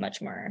that is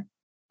much more,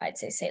 I'd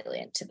say,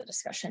 salient to the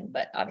discussion.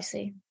 But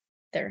obviously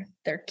they're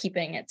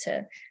keeping it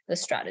to the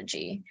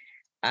strategy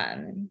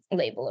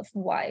label of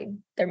why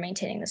they're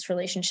maintaining this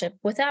relationship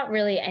without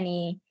really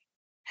any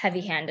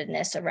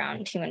heavy-handedness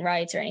around human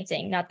rights or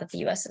anything. Not that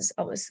the US has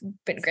always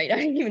been great on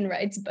human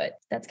rights, but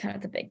that's kind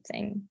of the big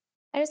thing.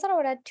 I just thought I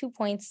would add 2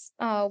 points.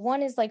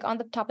 One is like on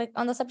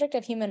the subject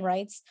of human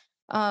rights.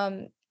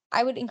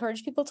 I would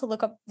encourage people to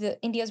look up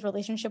India's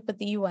relationship with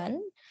the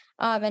UN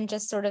and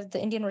just sort of the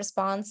Indian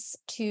response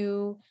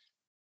to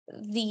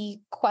the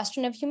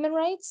question of human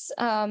rights.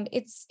 I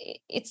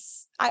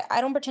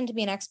don't pretend to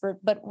be an expert,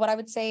 but what I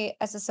would say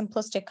as a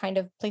simplistic kind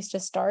of place to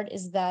start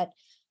is that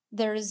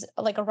there's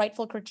like a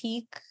rightful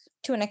critique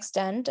to an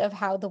extent of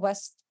how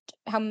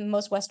how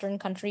most Western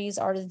countries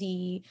are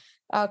the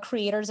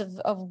creators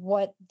of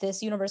what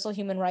this universal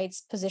human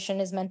rights position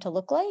is meant to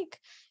look like.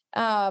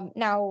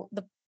 Now,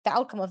 the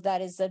outcome of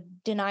that is a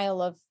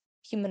denial of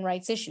human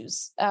rights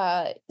issues.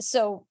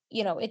 So,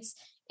 it's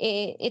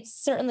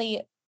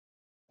certainly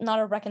not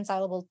a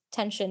reconcilable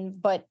tension,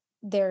 but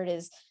there it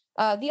is.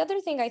 The other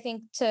thing I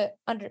think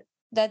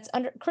that's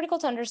critical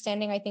to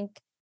understanding, I think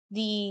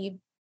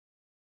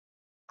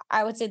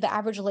I would say the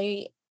average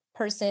lay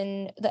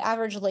person, the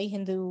average lay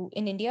Hindu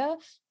in India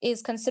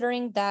is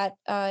considering that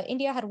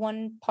India had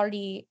one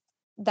party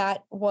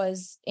that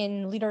was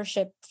in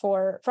leadership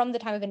from the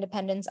time of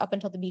independence up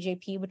until the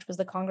BJP, which was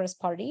the Congress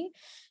party.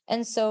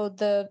 And so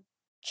the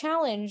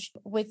challenge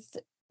with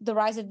the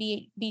rise of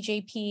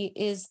BJP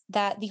is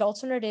that the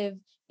alternative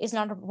is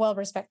not a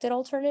well-respected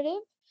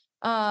alternative.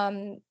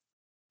 And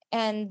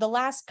the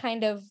last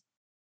kind of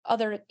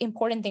other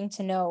important thing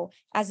to know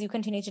as you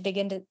continue to dig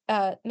into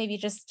maybe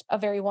just a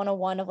very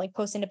 101 of like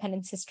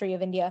post-independence history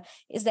of India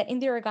is that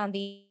Indira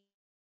Gandhi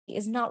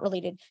is not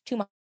related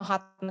to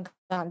Mahatma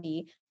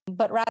Gandhi,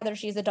 but rather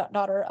she is a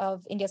daughter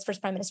of India's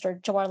first Prime Minister,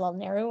 Jawaharlal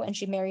Nehru, and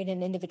she married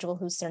an individual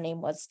whose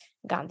surname was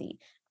Gandhi.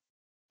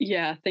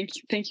 Yeah,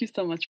 thank you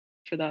so much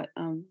for that,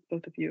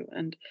 both of you.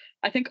 And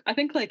I think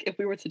like if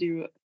we were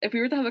to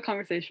have a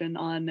conversation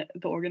on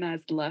the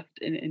organized left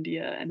in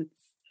India and its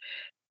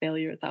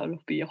failures, that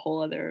would be a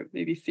whole other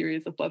maybe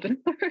series of webinars.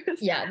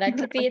 Yeah, that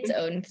could be its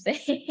own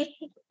thing.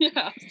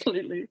 Yeah,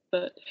 absolutely.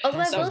 But although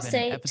I will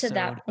say to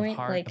that point,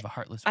 like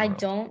I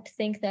don't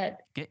think that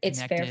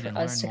it's fair for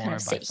us to kind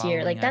of sit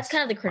here. Like that's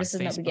kind of the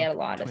criticism that we get a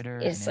lot of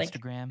is like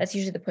that's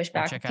usually the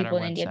pushback of people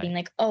in India being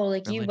like, oh,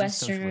 like you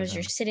Westerners,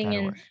 you're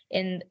sitting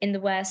in the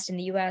West, in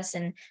the US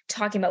and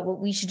talking about what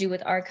we should do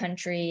with our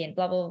country and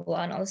blah, blah,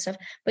 blah, and all this stuff.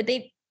 But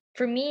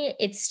for me,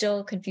 it's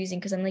still confusing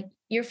because I'm like,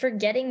 you're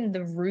forgetting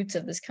the roots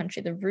of this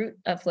country, the root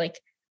of like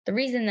the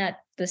reason that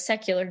the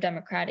secular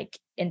democratic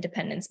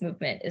independence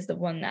movement is the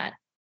one that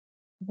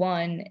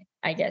won,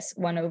 I guess,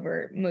 won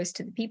over most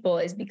of the people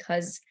is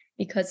because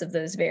of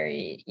those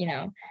very,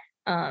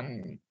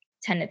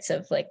 tenets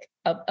of like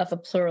of a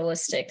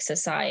pluralistic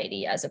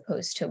society as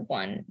opposed to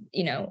one,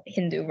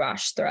 Hindu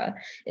Rashtra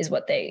is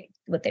what they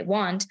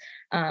want,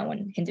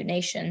 one Hindu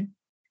nation.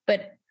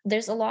 But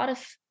there's a lot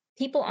of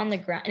people on the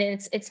ground,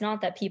 and it's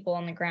not that people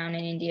on the ground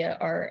in India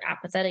are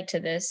apathetic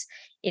to this.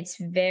 It's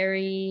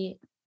very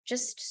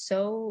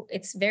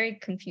it's very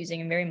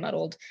confusing and very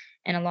muddled,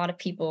 and a lot of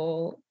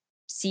people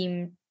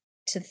seem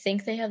to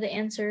think they have the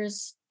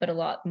answers, but a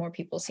lot more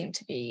people seem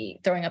to be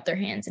throwing up their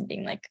hands and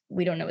being like,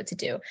 we don't know what to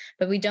do.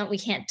 But we definitely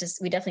can't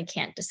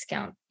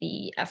discount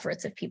the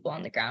efforts of people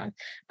on the ground.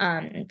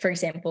 For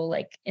example,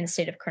 like in the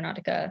state of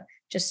Karnataka,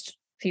 just a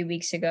few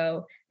weeks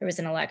ago, there was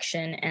an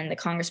election and the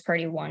Congress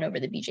party won over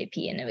the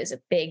BJP, and it was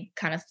a big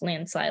kind of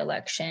landslide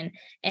election.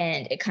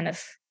 And it kind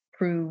of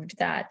proved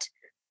that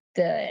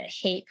the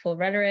hateful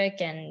rhetoric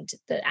and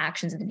the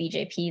actions of the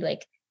BJP,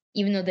 like,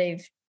 even though they're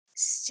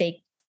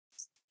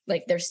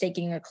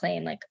staking a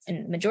claim, like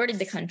in the majority of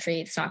the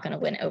country, it's not going to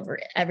win over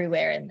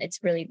everywhere. And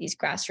it's really these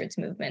grassroots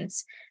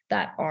movements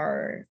that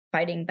are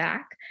fighting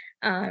back.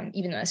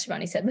 Even though, as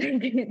Shivani said,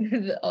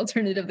 the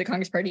alternative, the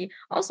Congress party,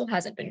 also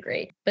hasn't been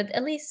great, but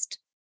at least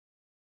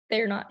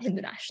they're not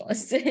Hindu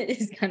nationalists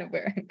is kind of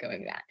where I'm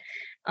going with that.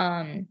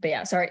 But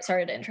yeah, sorry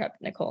to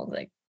interrupt, Nicole,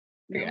 like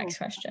for your next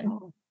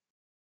question.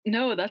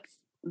 No,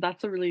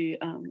 that's a really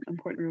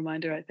important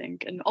reminder, I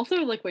think. And also,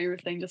 like what you were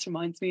saying just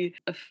reminds me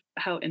of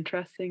how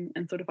interesting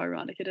and sort of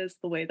ironic it is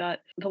the way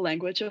that the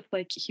language of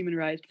like human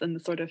rights and the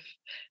sort of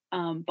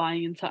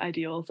buying into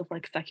ideals of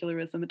like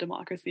secularism and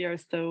democracy are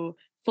so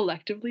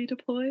selectively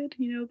deployed,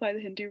 by the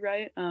Hindu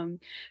right.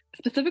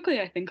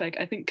 Specifically, I think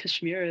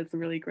Kashmir is a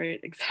really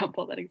great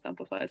example that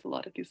exemplifies a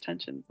lot of these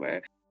tensions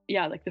where,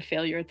 yeah, like the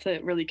failure to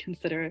really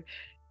consider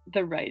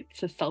the right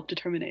to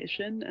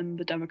self-determination and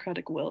the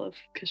democratic will of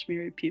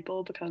Kashmiri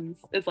people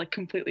is like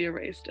completely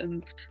erased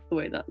in the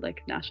way that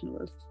like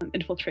nationalist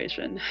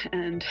infiltration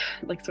and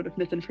like sort of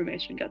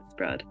misinformation gets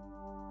spread.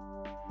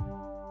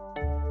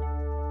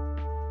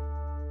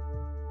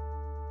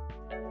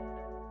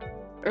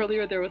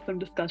 Earlier there was some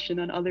discussion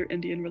on other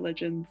Indian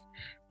religions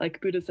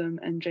like Buddhism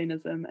and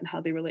Jainism and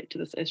how they relate to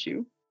this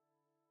issue.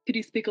 Could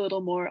you speak a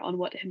little more on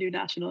what Hindu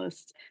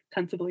nationalists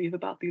tend to believe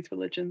about these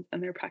religions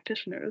and their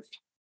practitioners?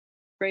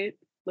 Great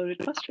loaded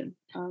question.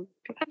 I'm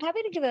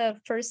happy to give a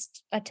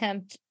first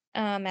attempt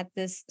at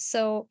this.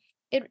 So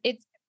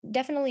it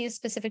definitely is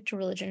specific to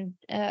religion,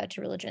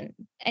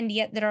 and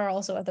yet there are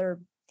also other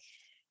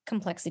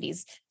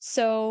complexities.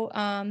 So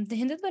the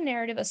Hindutva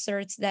narrative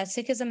asserts that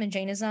Sikhism and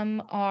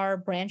Jainism are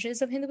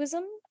branches of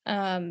Hinduism,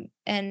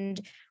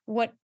 and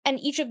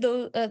each of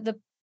the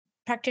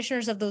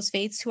practitioners of those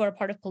faiths who are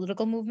part of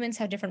political movements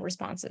have different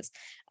responses.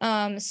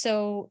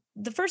 So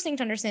the first thing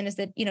to understand is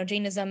that,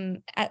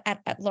 Jainism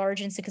at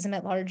large and Sikhism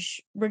at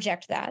large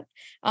reject that.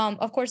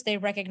 Of course, they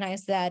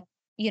recognize that,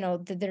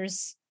 that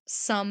there's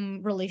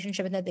some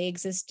relationship and that they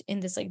exist in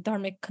this like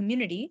dharmic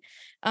community.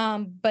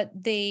 But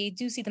they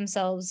do see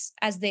themselves,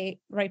 as they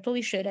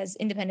rightfully should, as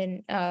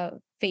independent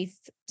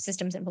faith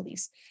systems and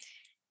beliefs.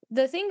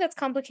 The thing that's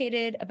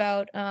complicated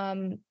about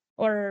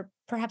or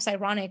perhaps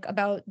ironic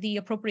about the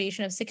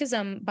appropriation of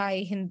Sikhism by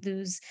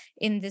Hindus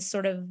in this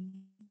sort of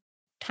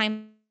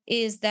time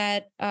is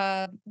that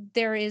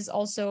there is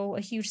also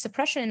a huge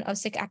suppression of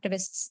Sikh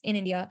activists in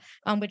India,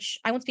 which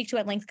I won't speak to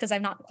at length because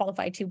I'm not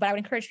qualified to, but I would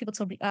encourage people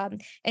to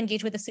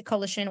engage with the Sikh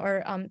Coalition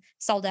or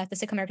SALDEF, the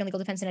Sikh American Legal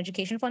Defense and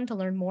Education Fund, to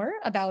learn more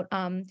about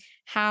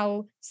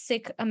how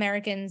Sikh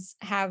Americans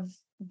have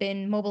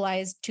been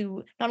mobilized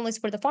to not only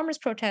support the farmers'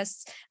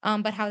 protests,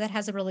 but how that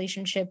has a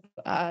relationship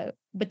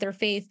with their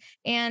faith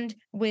and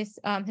with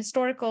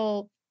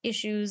historical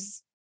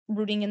issues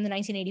rooting in the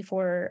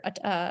 1984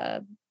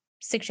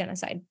 Sikh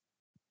genocide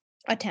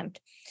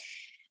attempt.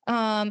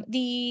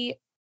 The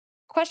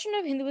question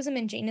of Hinduism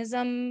and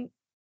Jainism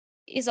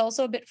is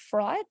also a bit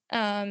fraught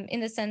in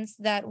the sense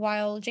that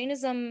while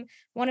Jainism,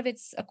 one of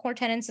its core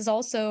tenets is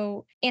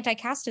also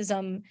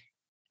anti-casteism,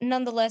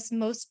 nonetheless,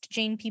 most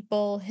Jain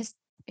people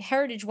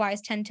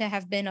heritage-wise tend to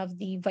have been of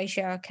the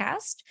Vaishya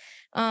caste.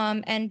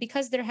 And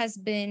because there has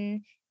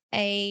been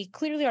a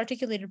clearly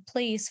articulated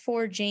place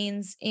for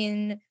Jains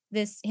in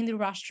this Hindu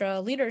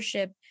Rashtra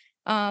leadership,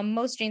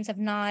 most Jains have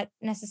not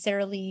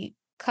necessarily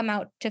come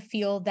out to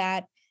feel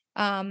that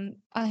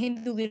a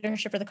Hindu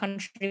leadership for the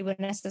country would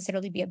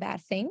necessarily be a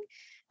bad thing.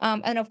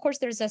 And of course,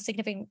 there's a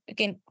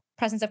significant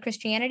presence of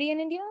Christianity in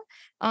India,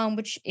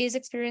 which is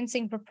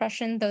experiencing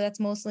repression, though that's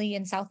mostly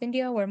in South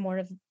India,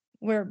 where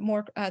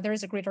there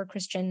is a greater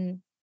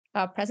Christian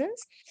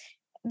presence.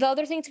 the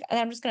other thing that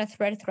I'm just going to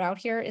thread throughout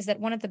here is that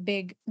one of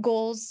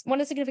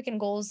the significant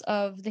goals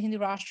of the Hindu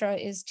Rashtra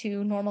is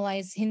to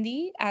normalize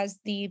Hindi as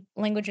the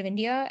language of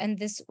India. And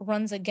this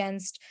runs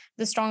against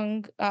the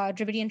strong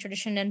Dravidian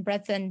tradition and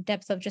breadth and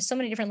depth of just so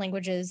many different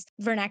languages,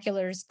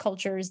 vernaculars,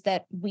 cultures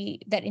that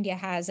India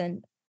has,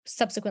 and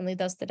subsequently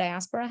thus the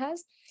diaspora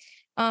has.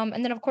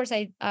 And then, of course,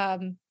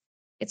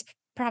 it's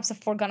perhaps a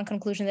foregone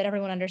conclusion that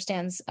everyone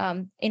understands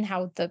in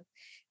how the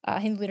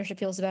Hindu leadership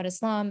feels about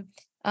Islam,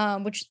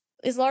 which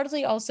is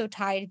largely also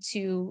tied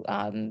to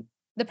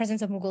the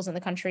presence of Mughals in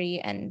the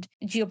country and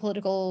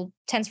geopolitical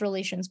tense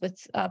relations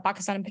with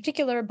Pakistan in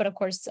particular, but of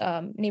course,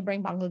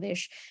 neighboring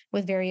Bangladesh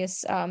with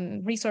various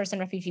resource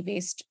and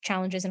refugee-based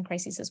challenges and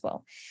crises as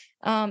well.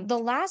 The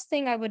last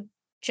thing I would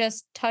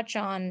just touch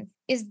on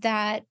is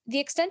that the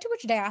extent to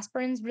which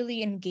diasporans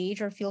really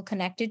engage or feel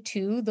connected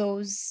to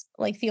those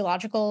like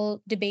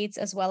theological debates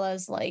as well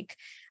as like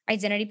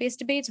identity-based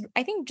debates,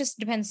 I think just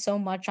depends so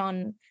much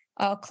on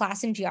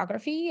class and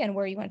geography and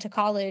where you went to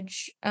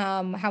college,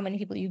 how many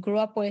people you grew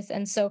up with.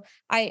 And so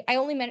I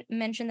only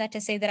mentioned that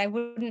to say that I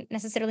wouldn't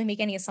necessarily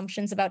make any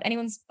assumptions about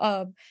anyone's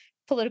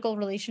political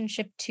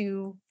relationship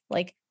to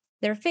like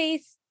their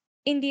faith,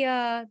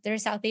 India, their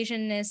South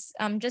Asianness,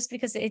 just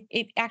because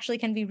it actually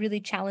can be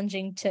really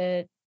challenging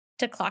to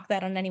clock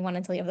that on anyone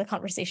until you have the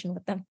conversation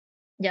with them.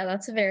 Yeah,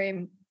 that's a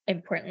very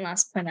important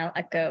last point I'll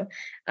echo.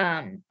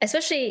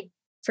 Especially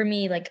for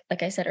me, like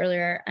I said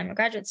earlier, I'm a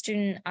graduate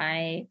student.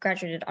 I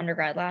graduated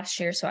undergrad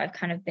last year, so I've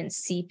kind of been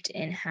seeped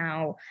in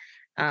how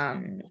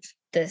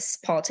this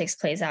politics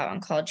plays out on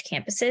college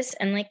campuses.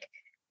 And like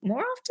more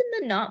often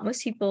than not,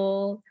 most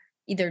people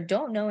either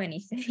don't know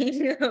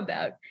anything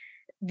about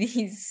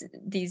these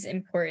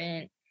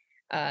important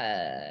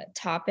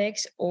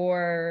topics,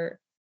 or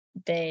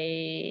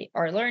they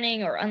are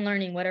learning or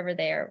unlearning whatever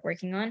they are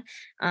working on.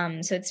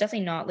 So it's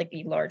definitely not like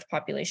the large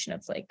population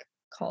of like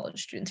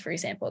college students, for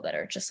example, that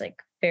are just like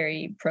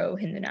very pro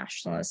Hindu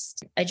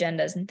nationalist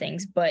agendas and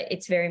things, but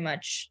it's very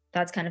much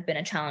that's kind of been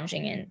a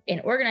challenging in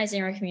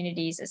organizing our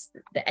communities is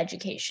the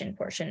education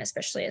portion,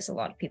 especially as a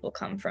lot of people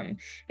come from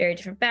very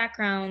different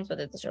backgrounds,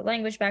 whether those are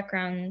language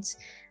backgrounds,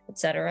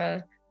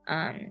 etc.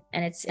 And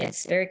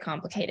it's very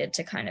complicated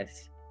to kind of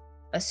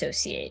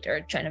associate or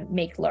trying to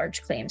make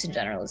large claims and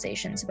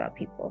generalizations about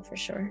people, for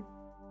sure.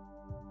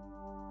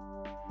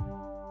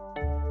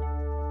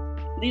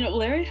 You know,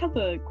 Larry has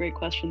a great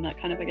question that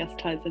kind of, I guess,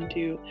 ties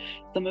into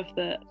some of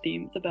the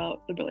themes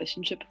about the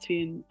relationship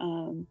between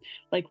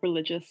like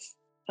religious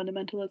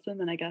fundamentalism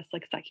and I guess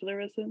like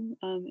secularism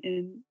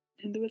in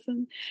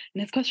Hinduism.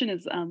 And his question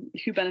is,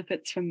 who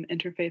benefits from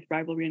interfaith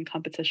rivalry and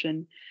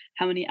competition?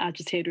 How many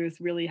agitators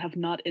really have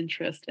not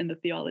interest in the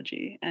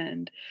theology?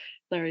 And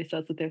Larry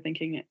says that they're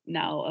thinking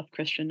now of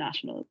Christian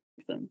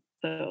nationalism.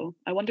 So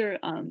I wonder,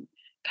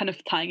 kind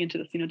of tying into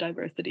this, you know,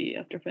 diversity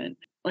of different,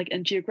 like,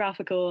 and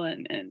geographical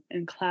and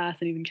class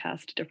and even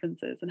caste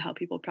differences and how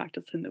people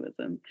practice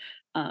Hinduism.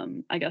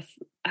 I guess,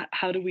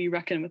 how do we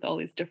reckon with all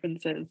these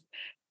differences,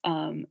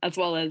 as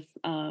well as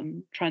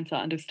trying to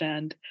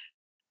understand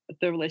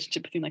the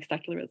relationship between like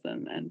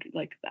secularism and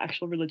like the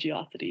actual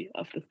religiosity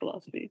of this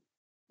philosophy?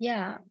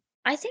 Yeah,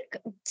 I think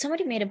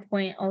somebody made a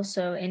point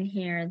also in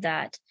here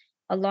that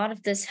a lot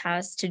of this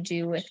has to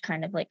do with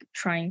kind of like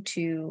trying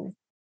to,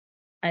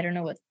 I don't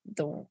know what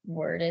the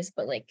word is,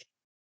 but like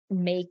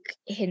make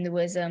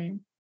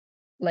Hinduism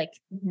like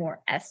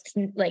more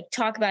like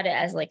talk about it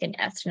as like an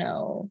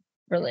ethno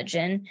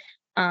religion,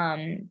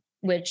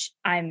 which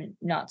I'm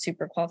not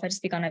super qualified to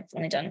speak on. I've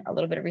only done a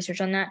little bit of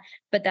research on that,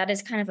 but that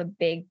is kind of a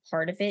big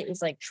part of it,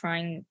 is like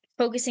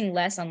focusing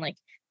less on like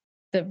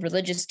the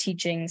religious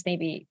teachings.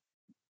 Maybe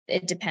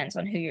it depends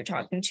on who you're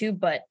talking to,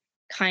 but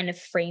kind of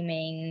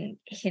framing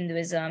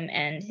Hinduism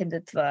and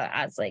Hindutva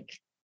as like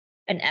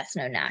an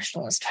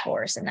ethno-nationalist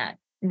force, and that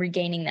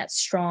regaining that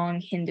strong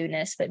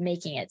Hindu-ness, but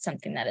making it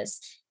something that is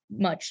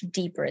much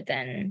deeper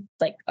than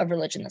like a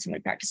religion that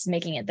somebody practices,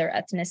 making it their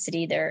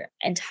ethnicity, their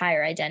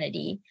entire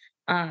identity.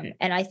 And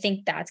I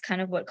think that's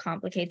kind of what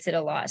complicates it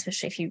a lot,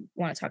 especially if you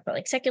want to talk about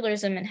like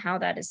secularism and how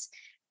that is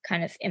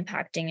kind of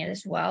impacting it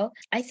as well.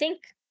 I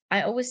think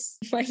my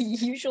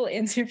usual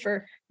answer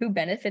for who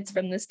benefits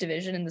from this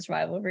division and this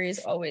rivalry is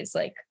always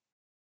like,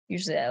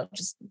 usually I'll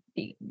just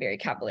be very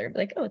cavalier,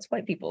 like, oh, it's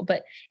white people.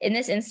 But in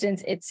this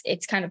instance,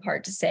 it's kind of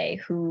hard to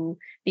say who,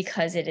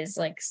 because it is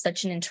like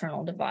such an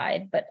internal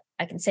divide. But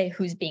I can say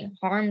who's being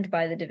harmed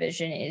by the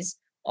division is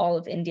all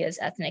of India's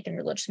ethnic and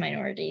religious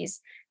minorities.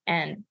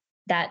 And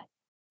that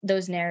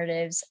those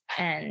narratives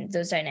and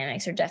those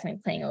dynamics are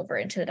definitely playing over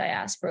into the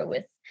diaspora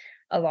with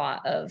a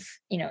lot of,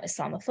 you know,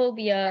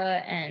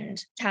 Islamophobia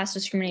and caste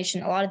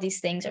discrimination. A lot of these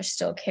things are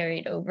still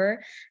carried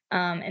over.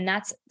 And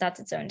that's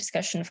its own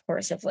discussion, of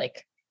course, of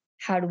like,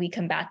 how do we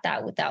combat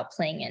that without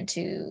playing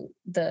into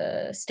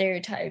the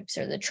stereotypes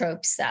or the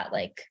tropes that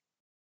like,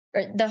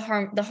 or the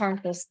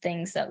harmful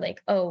things that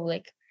like, oh,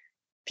 like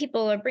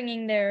people are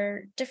bringing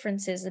their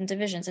differences and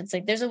divisions. It's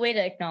like, there's a way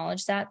to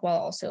acknowledge that while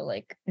also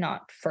like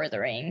not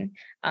furthering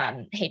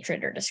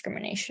hatred or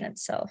discrimination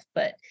itself.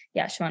 But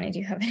yeah, Shivani, do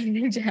you have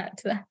anything to add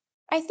to that?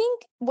 I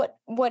think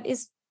what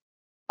is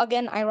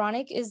again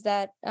ironic is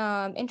that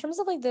in terms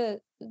of like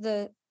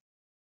the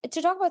to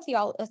talk about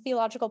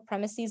theological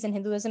premises in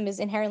Hinduism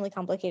is inherently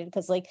complicated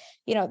because, like,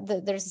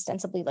 there's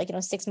ostensibly, like,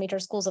 6 major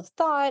schools of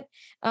thought,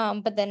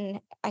 but then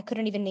I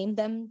couldn't even name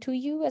them to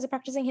you as a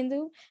practicing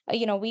Hindu.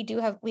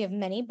 We have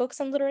many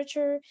books and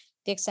literature.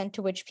 The extent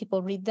to which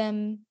people read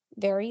them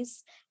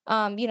varies.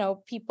 There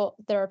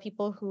are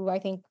people who I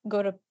think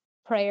go to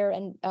prayer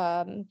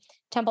and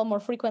temple more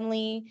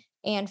frequently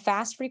and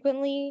fast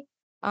frequently.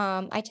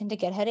 I tend to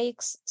get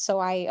headaches, so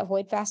I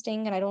avoid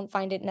fasting and I don't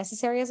find it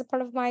necessary as a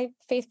part of my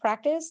faith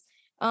practice.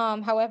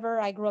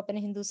 However, I grew up in a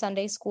Hindu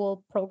Sunday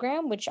school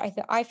program, which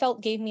I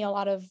felt gave me a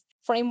lot of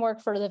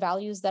framework for the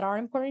values that are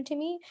important to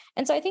me.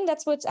 And so I think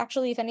that's what's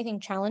actually, if anything,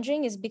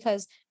 challenging, is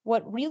because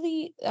what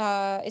really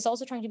is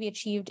also trying to be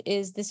achieved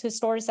is this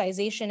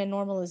historicization and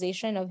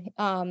normalization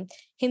of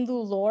Hindu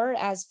lore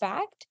as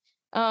fact.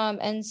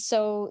 And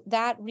so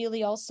that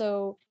really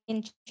also,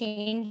 in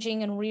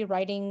changing and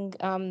rewriting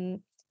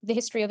the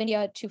history of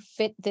India to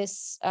fit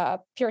this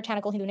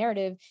puritanical Hindu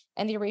narrative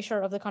and the erasure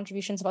of the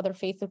contributions of other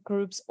faith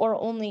groups, or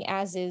only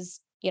as is,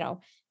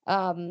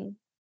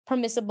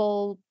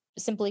 permissible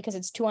simply because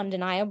it's too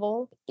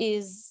undeniable,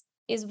 is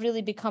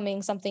really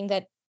becoming something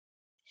that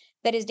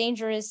is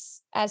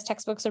dangerous as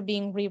textbooks are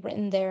being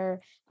rewritten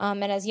there,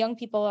 and as young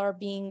people are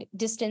being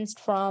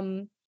distanced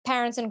from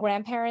parents and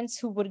grandparents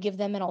who would give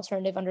them an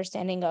alternative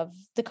understanding of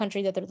the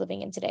country that they're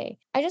living in today.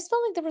 I just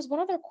felt like there was one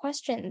other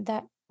question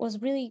that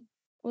was really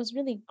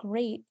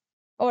great,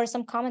 or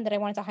some comment that I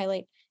wanted to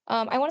highlight.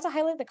 I wanted to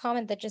highlight the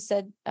comment that just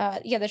said,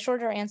 the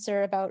shorter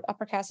answer about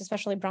upper caste,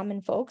 especially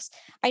Brahmin folks.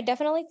 I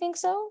definitely think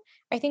so.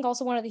 I think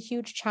also one of the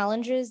huge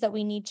challenges that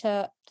we need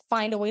to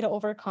find a way to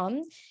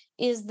overcome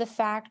is the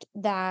fact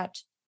that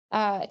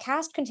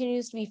caste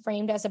continues to be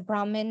framed as a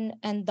Brahmin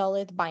and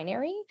Dalit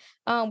binary,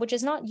 which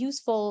is not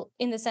useful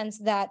in the sense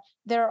that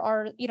there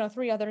are,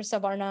 3 other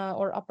Savarna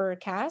or upper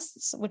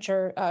castes, which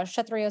are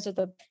Kshatriyas are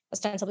the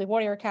ostensibly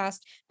warrior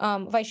caste,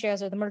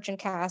 Vaishyas are the merchant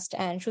caste,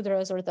 and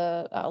Shudras are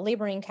the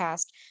laboring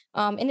caste,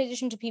 in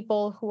addition to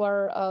people who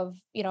are of,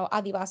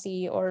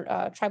 Adivasi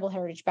or tribal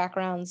heritage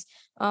backgrounds,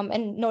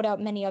 and no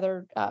doubt many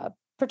other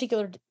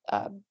particular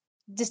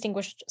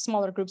distinguished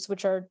smaller groups,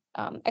 which are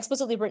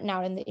explicitly written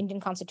out in the Indian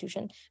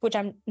Constitution, which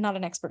I'm not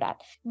an expert at.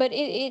 But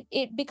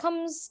it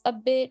becomes a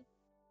bit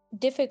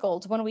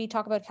difficult when we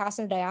talk about caste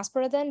in the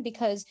diaspora then,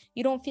 because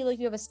you don't feel like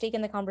you have a stake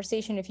in the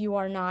conversation if you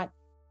are not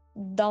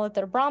Dalit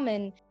or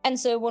Brahmin. And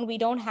so when we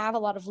don't have a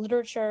lot of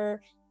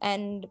literature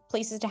and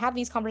places to have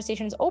these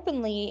conversations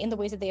openly in the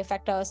ways that they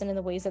affect us and in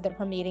the ways that they're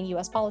permeating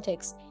US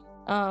politics,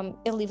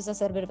 it leaves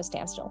us at a bit of a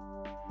standstill.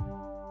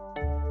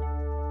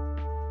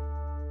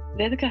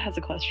 Vedika has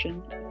a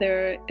question.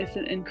 There is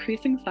an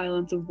increasing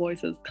silence of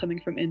voices coming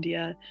from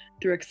India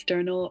through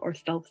external or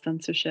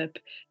self-censorship,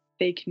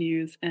 fake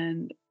news,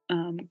 and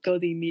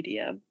Godi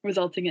media,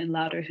 resulting in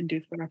louder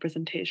Hindutva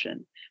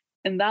representation.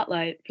 In that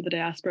light, for the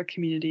diaspora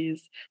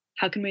communities,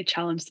 how can we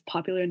challenge the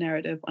popular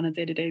narrative on a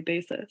day-to-day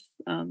basis?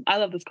 I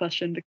love this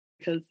question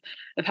because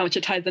of how much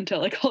it ties into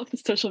like all of the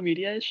social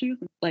media issues,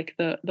 like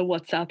the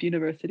WhatsApp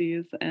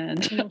universities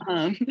and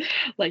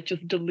like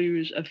just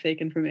deluge of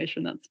fake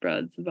information that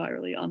spreads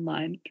virally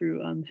online through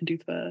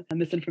Hindutva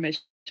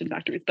misinformation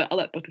factories. But I'll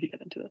let both of you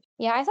get into this.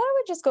 Yeah, I thought I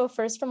would just go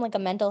first from like a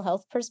mental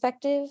health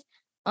perspective.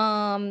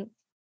 Like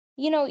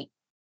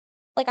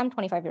I'm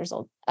 25 years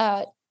old.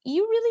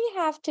 You really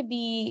have to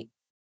be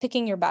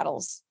picking your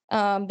battles,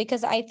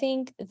 because I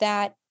think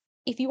that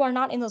if you are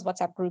not in those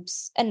WhatsApp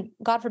groups, and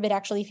God forbid,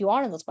 actually, if you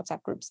are in those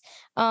WhatsApp groups,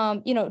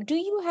 do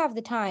you have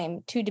the time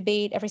to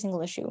debate every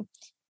single issue?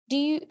 Do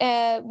you,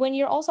 when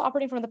you're also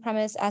operating from the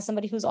premise as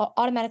somebody who's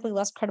automatically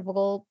less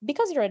credible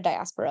because you're a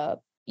diaspora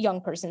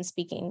young person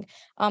speaking,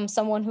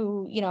 someone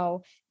who,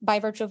 by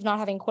virtue of not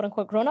having quote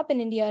unquote grown up in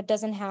India,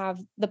 doesn't have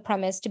the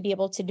premise to be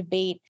able to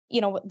debate,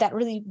 that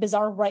really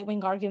bizarre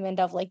right-wing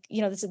argument of like,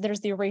 there's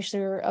the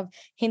erasure of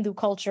Hindu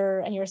culture,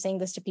 and you're saying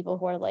this to people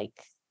who are like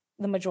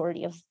the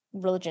majority of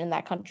religion in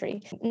that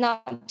country.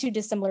 Not too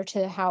dissimilar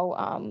to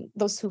how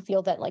those who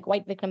feel that like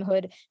white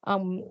victimhood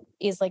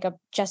is like a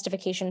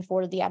justification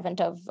for the advent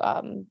of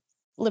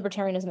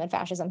libertarianism and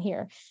fascism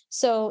here.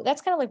 So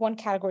that's kind of like one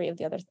category of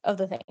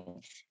the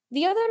thing.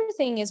 The other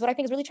thing is what I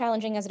think is really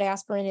challenging as a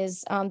diasporan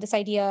is this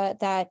idea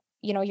that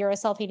you're a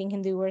self-hating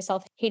Hindu or a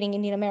self-hating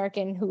Indian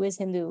American who is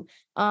Hindu,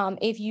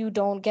 if you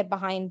don't get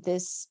behind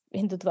this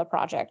Hindutva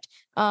project.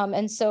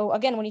 And so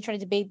again, when you try to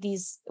debate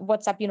these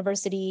WhatsApp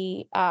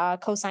university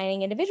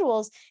co-signing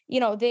individuals,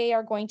 they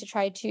are going to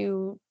try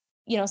to,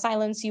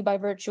 silence you by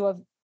virtue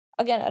of,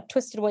 again, a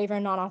twisted waiver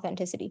and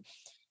non-authenticity.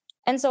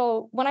 And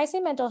so when I say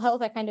mental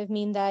health, I kind of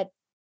mean that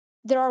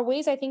there are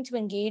ways, I think, to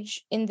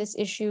engage in this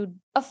issue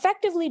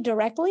effectively,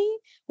 directly,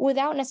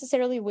 without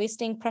necessarily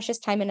wasting precious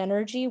time and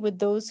energy with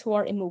those who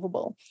are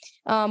immovable.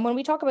 When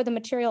we talk about the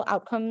material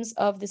outcomes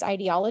of this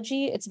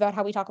ideology, it's about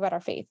how we talk about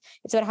our faith.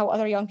 It's about how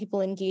other young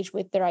people engage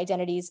with their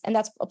identities. And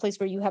that's a place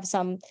where you have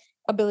some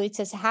ability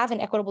to have an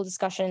equitable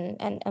discussion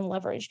and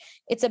leverage.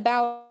 It's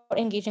about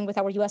engaging with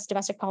our US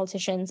domestic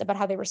politicians about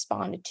how they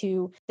respond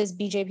to this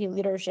BJP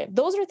leadership.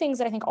 Those are things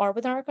that I think are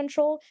within our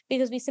control,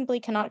 because we simply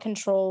cannot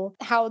control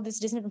how this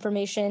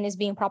disinformation is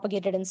being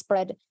propagated and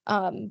spread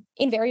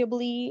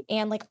invariably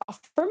and like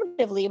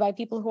affirmatively by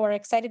people who are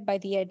excited by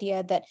the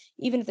idea that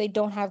even if they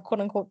don't have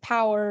quote unquote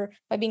power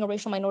by being a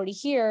racial minority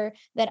here,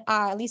 that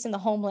at least in the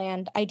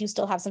homeland, I do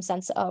still have some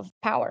sense of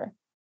power.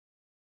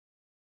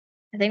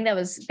 I think that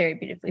was very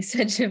beautifully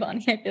said,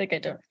 Shivani. I feel like I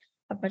don't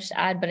have much to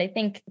add, but I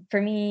think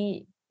for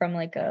me, from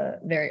like a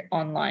very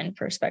online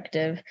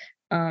perspective,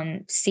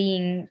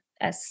 seeing,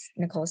 as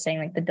Nicole was saying,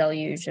 like the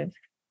deluge of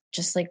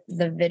just like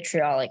the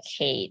vitriolic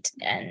hate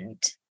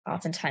and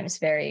oftentimes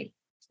very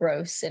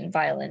gross and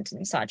violent and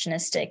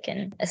misogynistic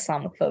and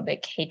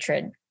Islamophobic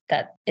hatred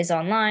that is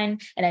online.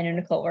 And I know,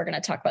 Nicole, we're going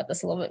to talk about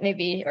this a little bit,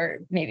 maybe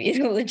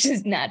it'll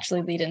just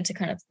naturally lead into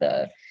kind of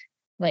the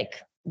like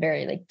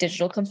very like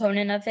digital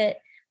component of it,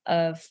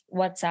 of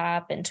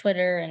WhatsApp and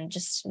Twitter and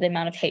just the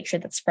amount of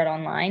hatred that's spread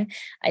online.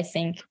 I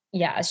think,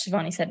 yeah, as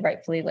Shivani said,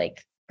 rightfully,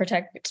 like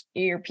protect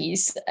your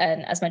peace,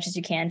 and as much as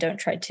you can, don't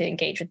try to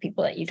engage with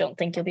people that you don't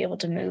think you'll be able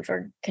to move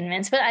or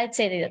convince. But I'd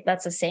say that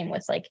that's the same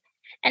with like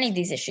any of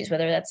these issues,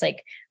 whether that's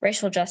like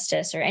racial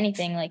justice or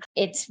anything. Like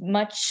it's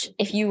much,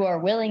 if you are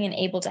willing and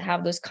able to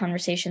have those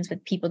conversations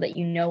with people that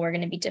you know are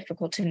going to be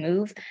difficult to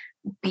move,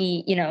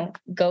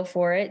 go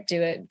for it,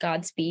 do it,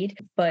 Godspeed.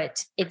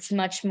 But it's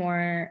much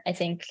more, I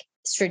think,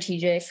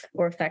 strategic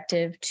or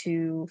effective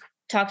to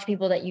talk to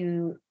people that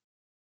you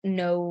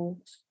know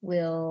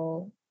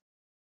will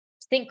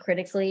think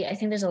critically. I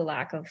think there's a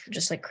lack of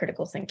just like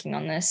critical thinking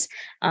on this,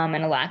 and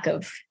a lack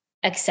of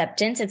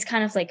acceptance. It's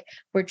kind of like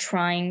we're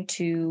trying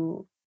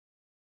to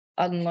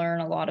unlearn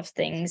a lot of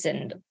things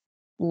and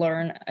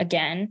learn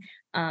again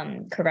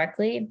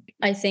correctly.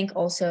 I think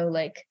also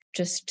like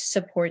just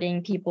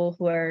supporting people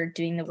who are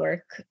doing the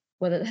work,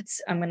 whether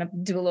that's, I'm going to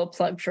do a little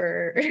plug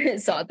for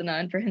Sadhana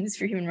and for Hindus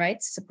for Human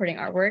Rights, supporting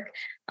our work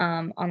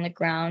on the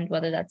ground,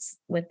 whether that's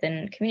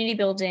within community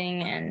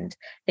building and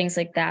things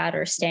like that,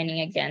 or standing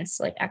against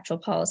like actual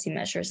policy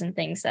measures and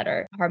things that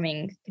are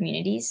harming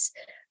communities,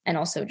 and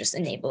also just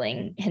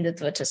enabling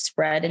Hindutva to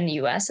spread in the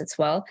US as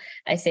well.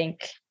 I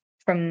think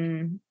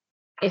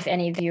if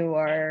any of you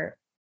are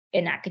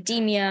in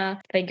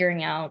academia,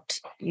 figuring out,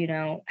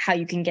 how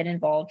you can get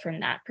involved from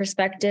that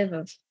perspective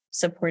of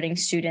supporting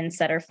students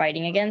that are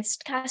fighting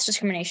against caste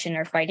discrimination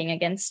or fighting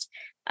against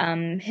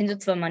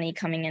Hindutva money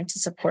coming in to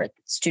support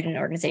student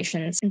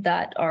organizations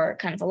that are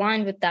kind of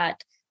aligned with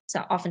that. So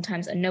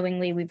oftentimes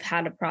unknowingly, we've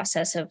had a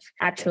process of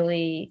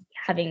actually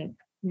having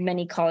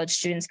many college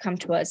students come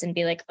to us and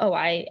be like, oh,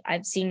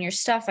 I've seen your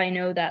stuff. I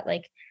know that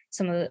like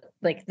some of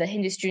the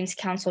Hindu Students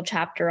Council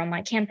chapter on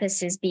my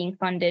campus is being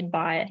funded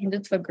by a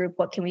Hindutva group.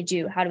 What can we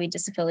do? How do we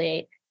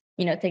disaffiliate?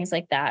 Things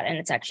like that. And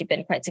it's actually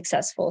been quite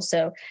successful.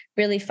 So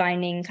really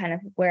finding kind of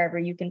wherever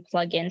you can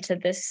plug into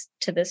this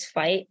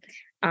fight,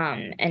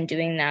 and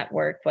doing that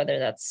work, whether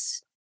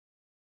that's,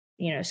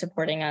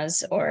 supporting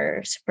us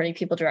or supporting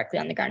people directly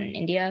on the ground in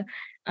India.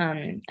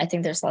 I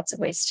think there's lots of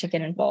ways to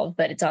get involved,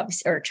 but it's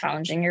obviously, or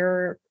challenging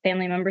your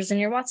family members in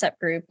your WhatsApp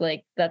group,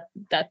 like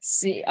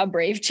that's a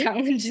brave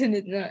challenge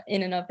in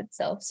and of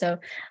itself. So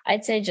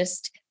I'd say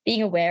just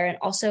being aware, and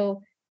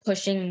also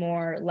pushing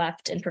more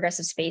left and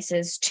progressive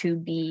spaces to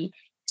be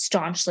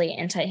staunchly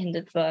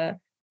anti-Hindutva,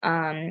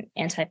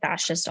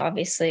 anti-fascist,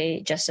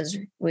 obviously, just as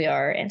we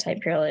are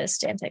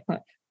anti-imperialist,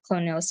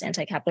 anti-colonialist,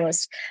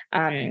 anti-capitalist,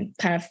 kind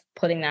of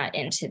putting that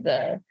into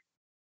the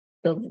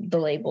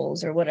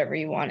labels or whatever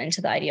you want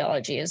into the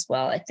ideology as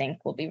well, I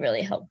think will be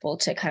really helpful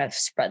to kind of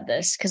spread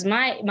this. Because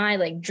my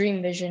like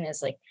dream vision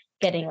is like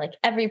getting like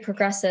every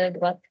progressive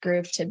left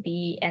group to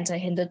be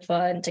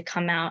anti-Hindutva and to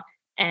come out.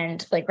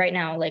 And like right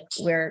now, like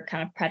we're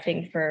kind of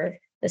prepping for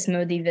this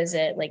Modi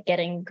visit, like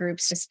getting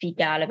groups to speak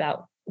out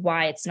about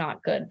why it's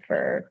not good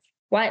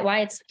why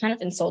it's kind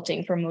of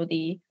insulting for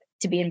Modi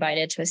to be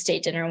invited to a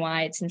state dinner,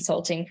 why it's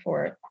insulting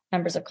for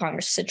members of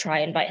Congress to try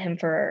and invite him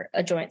for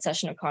a joint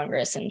session of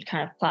Congress and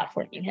kind of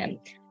platforming him.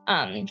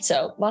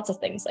 So lots of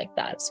things like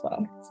that as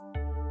well.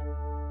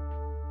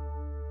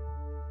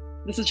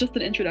 This is just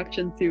an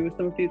introduction to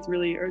some of these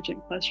really urgent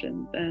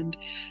questions. And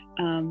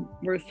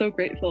we're so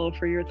grateful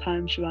for your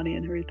time, Shivani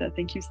and Haritha.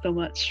 Thank you so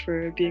much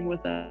for being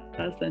with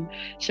us and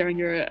sharing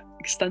your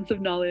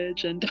extensive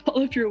knowledge and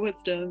all of your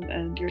wisdom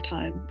and your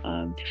time.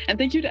 And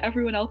thank you to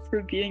everyone else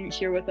for being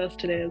here with us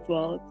today as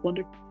well. It's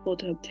wonderful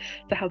to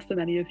have so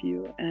many of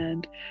you.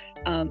 And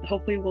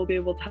hopefully we'll be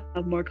able to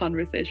have more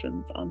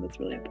conversations on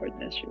this really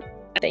important issue.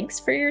 Thanks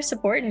for your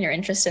support and your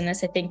interest in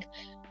this. I think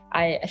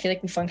I feel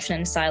like we function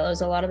in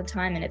silos a lot of the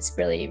time, and it's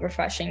really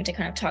refreshing to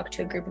kind of talk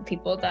to a group of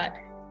people that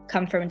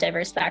come from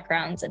diverse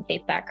backgrounds and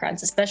faith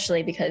backgrounds,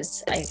 especially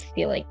because I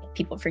feel like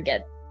people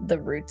forget the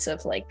roots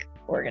of like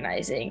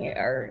organizing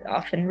are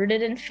often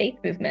rooted in faith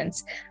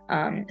movements,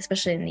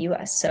 especially in the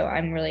US. So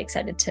I'm really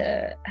excited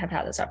to have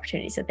had this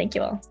opportunity. So thank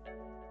you all.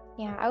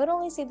 Yeah, I would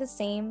only say the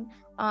same.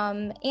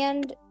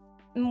 And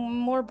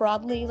more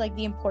broadly, like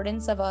the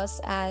importance of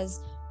us as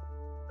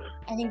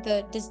I think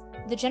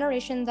the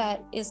generation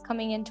that is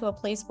coming into a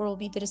place where we'll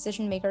be the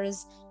decision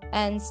makers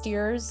and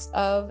steers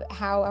of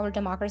how our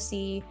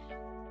democracy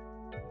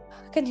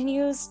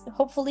continues,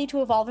 hopefully,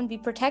 to evolve and be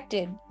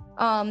protected.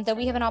 That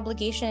we have an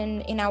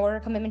obligation in our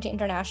commitment to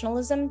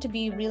internationalism to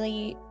be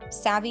really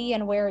savvy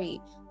and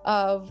wary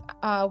of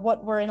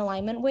what we're in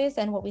alignment with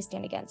and what we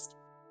stand against.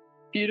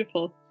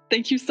 Beautiful.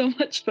 Thank you so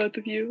much, both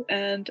of you,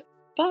 and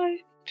bye.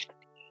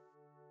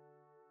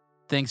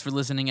 Thanks for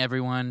listening,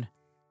 everyone.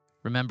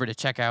 Remember to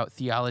check out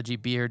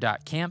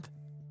theologybeer.camp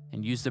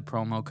and use the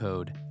promo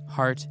code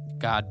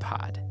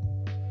HeartGodPod.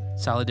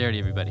 Solidarity,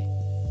 everybody.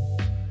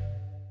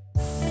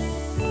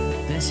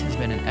 This has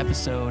been an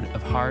episode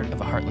of Heart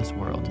of a Heartless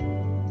World.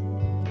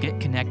 Get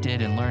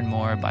connected and learn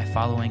more by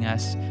following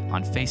us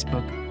on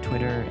Facebook,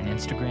 Twitter, and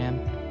Instagram,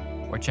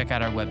 or check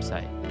out our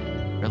website,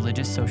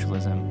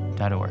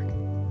 religioussocialism.org.